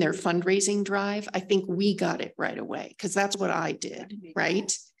in their fundraising drive. I think we got it right away because that's what I did,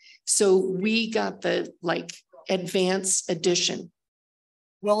 right? So we got the like advanced edition.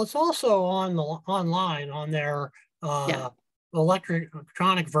 Well, it's also on the online on their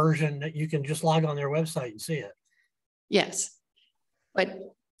electronic version that you can just log on their website and see it. Yes, but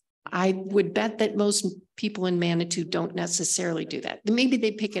I would bet that most people in Manitou don't necessarily do that. Maybe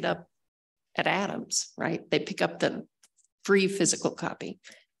they pick it up at Adams, right? They pick up the free physical copy,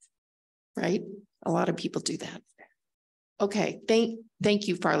 right? A lot of people do that. Okay, thank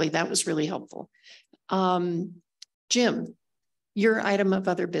you, Farley. That was really helpful. Jim, your item of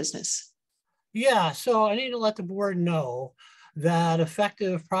other business. Yeah, so I need to let the board know that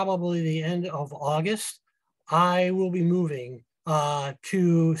effective probably the end of August, I will be moving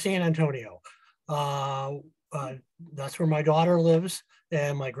to San Antonio. That's where my daughter lives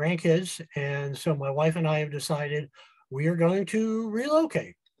and my grandkids. And so my wife and I have decided we are going to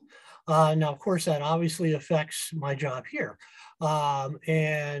relocate. Now, of course, that obviously affects my job here.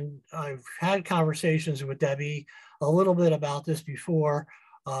 And I've had conversations with Debbie a little bit about this before,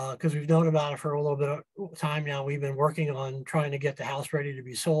 because we've known about it for a little bit of time now. We've been working on trying to get the house ready to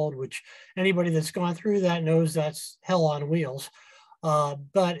be sold, which anybody that's gone through that knows that's hell on wheels.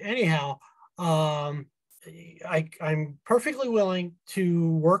 But anyhow, I'm perfectly willing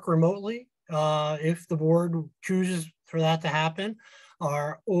to work remotely if the board chooses for that to happen.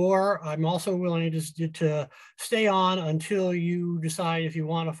 Or I'm also willing to stay on until you decide if you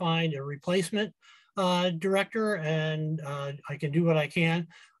want to find a replacement director, and I can do what I can.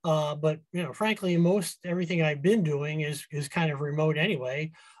 But frankly, most everything I've been doing is kind of remote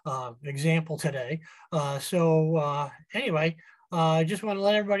anyway. Example today. Anyway, I just want to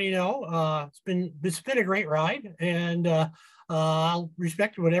let everybody know it's been a great ride, and I'll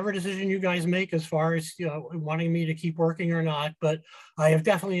respect whatever decision you guys make as far as wanting me to keep working or not. But I have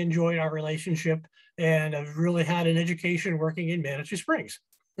definitely enjoyed our relationship, and I've really had an education working in Manitou Springs.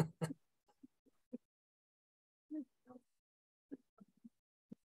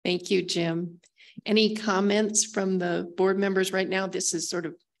 Thank you, Jim. Any comments from the board members right now? This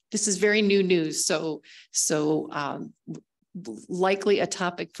is very new news. So likely a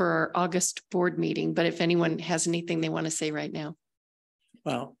topic for our August board meeting, but if anyone has anything they want to say right now.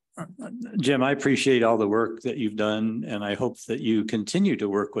 Well, Jim, I appreciate all the work that you've done, and I hope that you continue to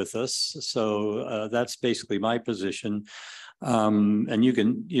work with us. So that's basically my position. And you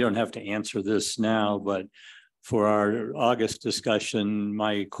don't have to answer this now, but for our August discussion,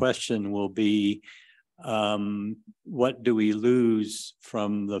 my question will be, what do we lose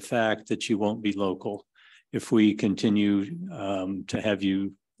from the fact that you won't be local if we continue to have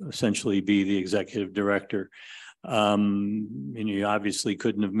you essentially be the executive director? And you obviously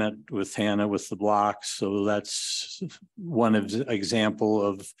couldn't have met with Hannah with the blocks, so that's one example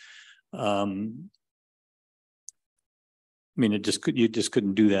of you just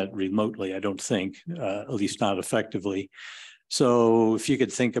couldn't do that remotely, I don't think, at least not effectively. So if you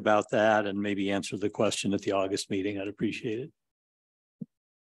could think about that and maybe answer the question at the August meeting, I'd appreciate it.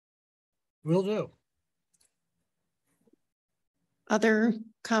 Will do. Other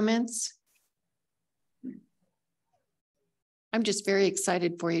comments? I'm just very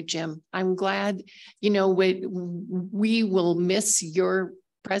excited for you, Jim. I'm glad, we will miss your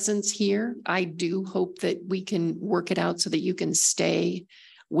presence here. I do hope that we can work it out so that you can stay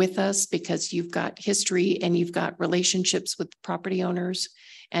with us, because you've got history and you've got relationships with property owners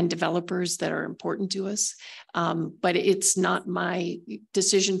and developers that are important to us. But it's not my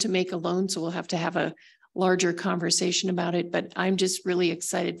decision to make alone, so we'll have to have a larger conversation about it. But I'm just really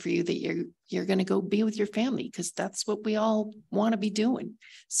excited for you that you're going to go be with your family, because that's what we all want to be doing.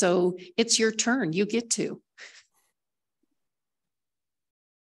 So it's your turn. You get to.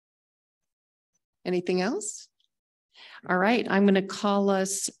 Anything else? All right, I'm going to call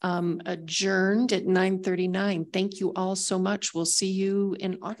us adjourned at 9:39. Thank you all so much. We'll see you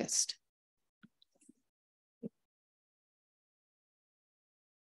in August.